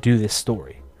no way to do this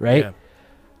story, right? Yeah.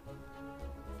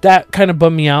 That kind of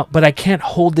bummed me out, but I can't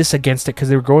hold this against it because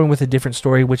they were going with a different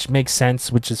story, which makes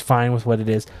sense, which is fine with what it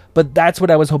is. But that's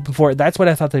what I was hoping for. That's what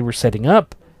I thought they were setting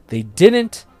up. They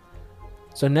didn't.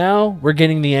 So now we're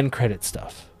getting the end credit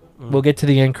stuff. We'll get to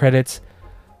the end credits.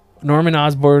 Norman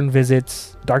Osborn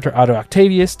visits Dr. Otto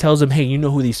Octavius, tells him, hey, you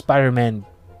know who these Spider-Man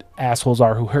assholes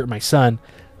are who hurt my son?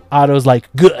 Otto's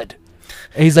like, good.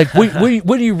 And he's like, what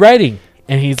are you writing?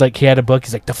 And he's like, he had a book.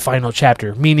 He's like, the final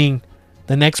chapter, meaning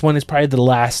the next one is probably the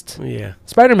last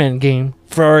Spider-Man game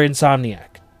for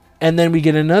Insomniac. And then we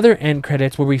get another end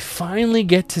credits where we finally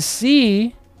get to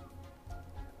see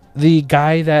the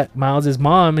guy that Miles'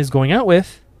 mom is going out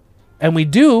with. And we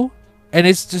do. And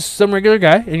it's just some regular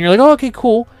guy. And you're like, oh, okay,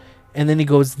 cool. And then he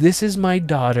goes, this is my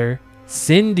daughter,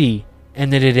 Cindy.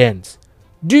 And then it ends.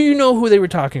 Do you know who they were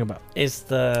talking about? It's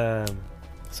the...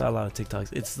 I saw a lot of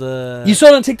TikToks. It's the... You saw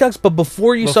it on TikToks, but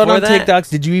before you saw it on TikToks,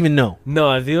 did you even know?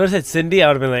 No, if you would have said Cindy, I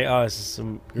would have been like, oh, this is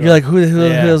some girl. You're like, who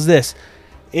the hell is this?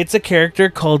 It's a character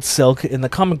called Silk in the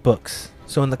comic books.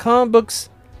 So in the comic books,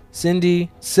 Cindy,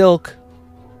 Silk,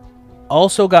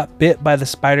 also got bit by the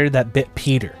spider that bit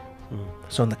Peter.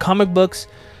 So in the comic books,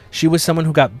 She was someone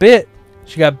who got bit.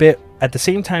 She got bit at the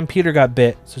same time Peter got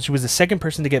bit. So she was the second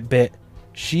person to get bit.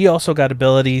 She also got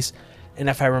abilities. And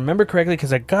if I remember correctly,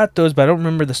 because I got those, but I don't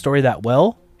remember the story that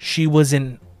well, she was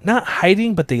in, not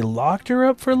hiding, but they locked her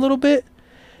up for a little bit.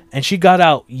 And she got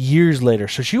out years later.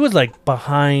 So she was like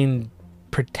behind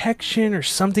protection or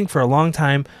something for a long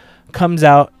time. Comes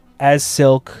out as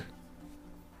Silk.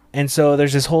 And so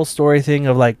there's this whole story thing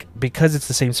of like, because it's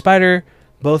the same spider,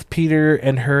 both Peter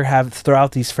and her have throw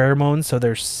out these pheromones, so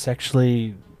they're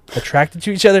sexually attracted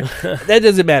to each other. That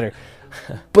doesn't matter.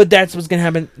 But that's what's going to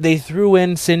happen. They threw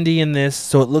in Cindy in this,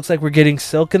 so it looks like we're getting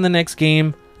Silk in the next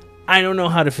game. I don't know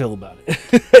how to feel about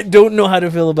it. I don't know how to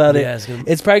feel about it.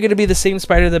 It's probably going to be the same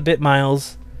spider that bit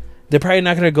Miles. They're probably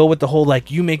not going to go with the whole,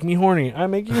 like, you make me horny, I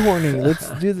make you horny. Let's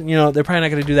do, they're probably not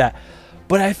going to do that.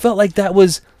 But I felt like that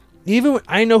was, even when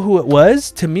I know who it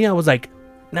was, to me, I was like,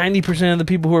 90% of the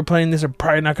people who are playing this are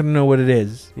probably not going to know what it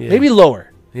is. Yeah. Maybe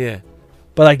lower. Yeah.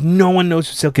 But like no one knows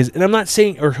who Silk is. And I'm not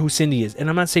saying, or who Cindy is. And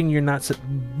I'm not saying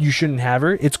you shouldn't have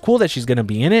her. It's cool that she's going to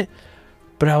be in it.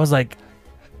 But I was like,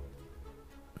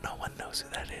 no one knows who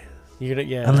that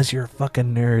is. Unless you're a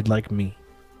fucking nerd like me.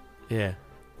 Yeah.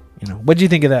 What'd you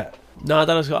think of that? No, I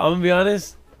thought it was cool. I'm going to be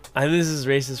honest. This is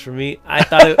racist for me. I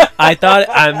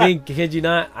kid you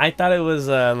not, I thought it was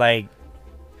like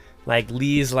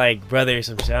Lee's like brother or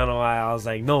some shit. I don't know why. I was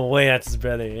like, no way, that's his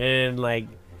brother, and like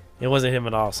it wasn't him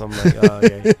at all. So I'm like, oh,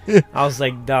 okay. I was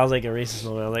like, that was like a racist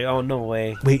moment. I was like, oh, no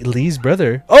way. Wait, Lee's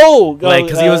brother? Oh, like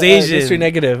because he was Asian. History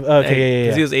negative. Okay,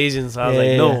 because he was Asian. So I was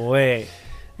like, no way.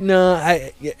 No,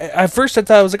 at first I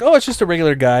thought I was like, oh, it's just a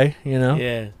regular guy,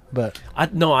 Yeah. But I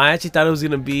actually thought it was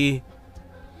gonna be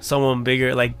someone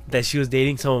bigger, like that she was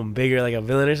dating someone bigger, like a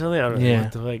villain or something. I don't know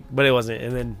what the fuck, but it wasn't.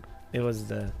 And then it was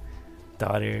the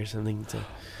daughter or something.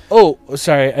 Oh,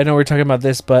 sorry. I know we're talking about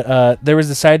this, but there was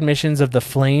the side missions of the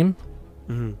Flame,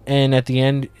 and at the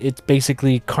end, it's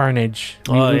basically Carnage.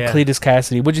 Cletus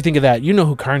Cassidy. What'd you think of that? You know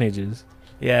who Carnage is?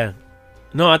 Yeah.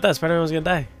 No, I thought Spider-Man was gonna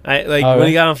die. When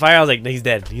he got on fire, I was like, no, he's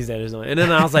dead. He's dead. There's no. And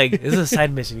then I was like, this is a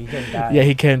side mission. He can't die. Yeah,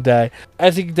 he can't die.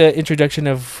 I think the introduction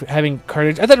of having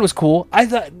Carnage, I thought it was cool. I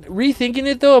thought rethinking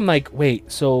it though, I'm like,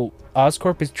 wait, so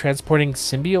Oscorp is transporting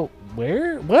symbiote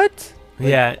where? What?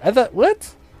 Yeah. I thought,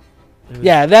 what?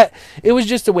 Yeah, it was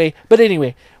just a way. But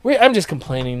anyway, I'm just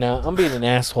complaining now. I'm being an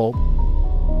asshole.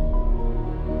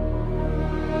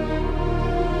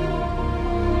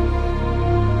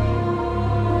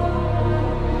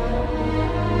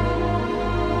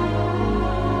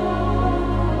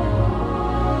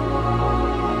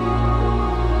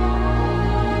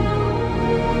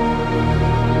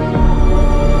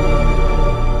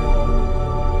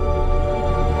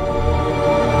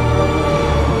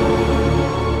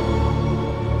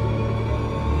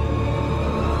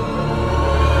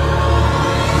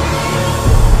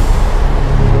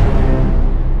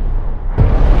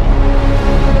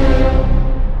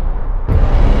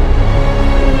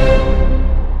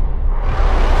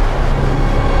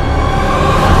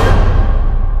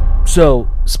 So,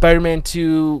 Spider-Man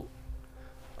 2,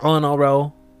 all in all,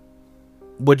 Raul,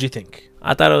 what'd you think?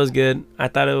 I thought it was good. I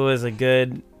thought it was a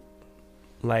good,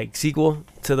 like, sequel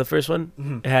to the first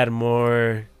one. It had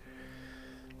more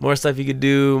stuff you could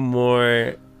do,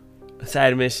 more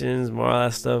side missions, more all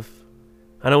that stuff.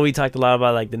 I know we talked a lot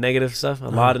about, like, the negative stuff, a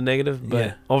lot of negative,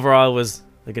 but overall it was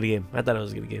a good game. I thought it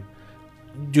was a good game.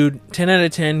 Dude, 10 out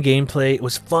of 10 gameplay. It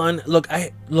was fun. Look,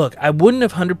 I wouldn't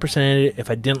have 100%ed it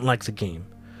if I didn't like the game.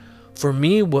 For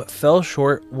me, what fell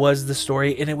short was the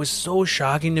story, and it was so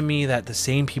shocking to me that the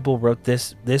same people wrote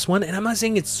this one. And I'm not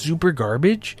saying it's super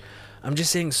garbage. I'm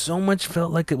just saying so much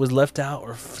felt like it was left out,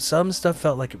 or some stuff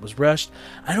felt like it was rushed.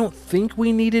 I don't think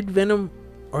we needed Venom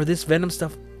or this Venom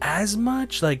stuff as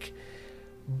much.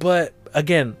 But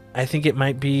again, I think it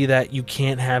might be that you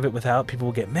can't have it without. People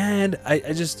will get mad.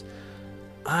 I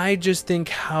just think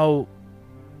how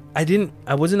I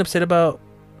wasn't upset about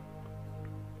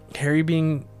Harry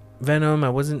being Venom. I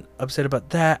wasn't upset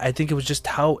about that. I think it was just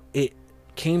how it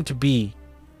came to be,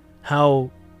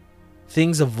 how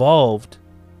things evolved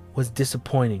was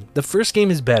disappointing. The first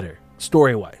game is better,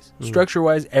 story-wise,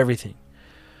 structure-wise, everything.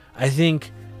 I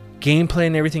think gameplay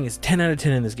and everything is 10 out of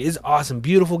 10 in this game. It's awesome,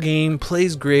 beautiful game,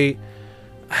 plays great.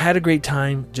 I had a great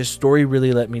time. Just story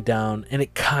really let me down, and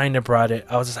it kind of brought it.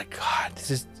 I was just like, God,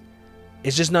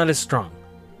 it's just not as strong.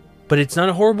 But it's not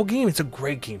a horrible game. It's a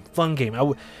great game, fun game.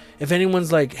 If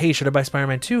anyone's like, hey, should I buy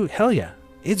Spider-Man 2? Hell yeah.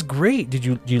 It's great.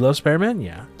 Do you love Spider-Man?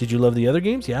 Yeah. Did you love the other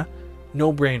games? Yeah.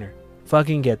 No brainer.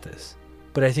 Fucking get this.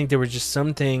 But I think there were just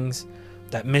some things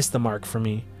that missed the mark for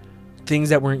me. Things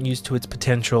that weren't used to its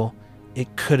potential.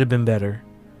 It could have been better.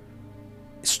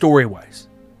 Story-wise.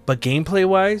 But gameplay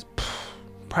wise,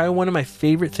 probably one of my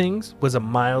favorite things was a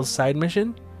Miles side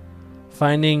mission,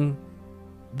 finding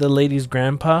the lady's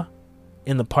grandpa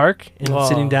in the park and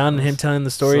sitting down and him telling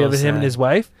the story of him and his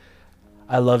wife.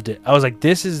 I loved it. I was like,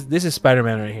 this is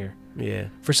Spider-Man right here. Yeah.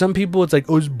 For some people, it's like,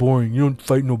 oh, it's boring. You don't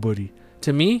fight nobody.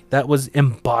 To me, that was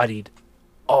embodied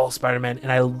all Spider-Man,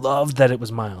 and I loved that it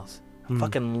was Miles. I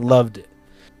fucking loved it.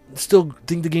 Still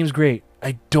think the game's great.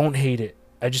 I don't hate it.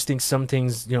 I just think some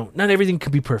things, not everything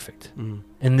could be perfect.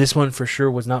 And this one for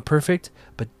sure was not perfect,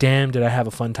 but damn, did I have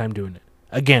a fun time doing it.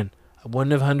 Again, I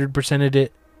wouldn't have 100%ed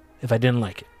it if I didn't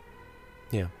like it.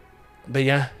 Yeah. But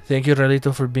yeah, thank you,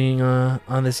 Ralito, for being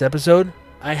on this episode.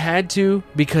 I had to,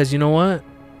 because you know what?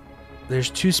 There's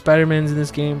 2 Spider-Mans in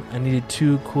this game. I needed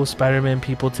 2 cool Spider-Man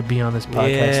people to be on this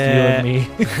podcast, you and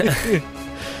me.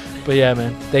 But yeah,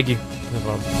 man, thank you. No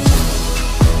problem.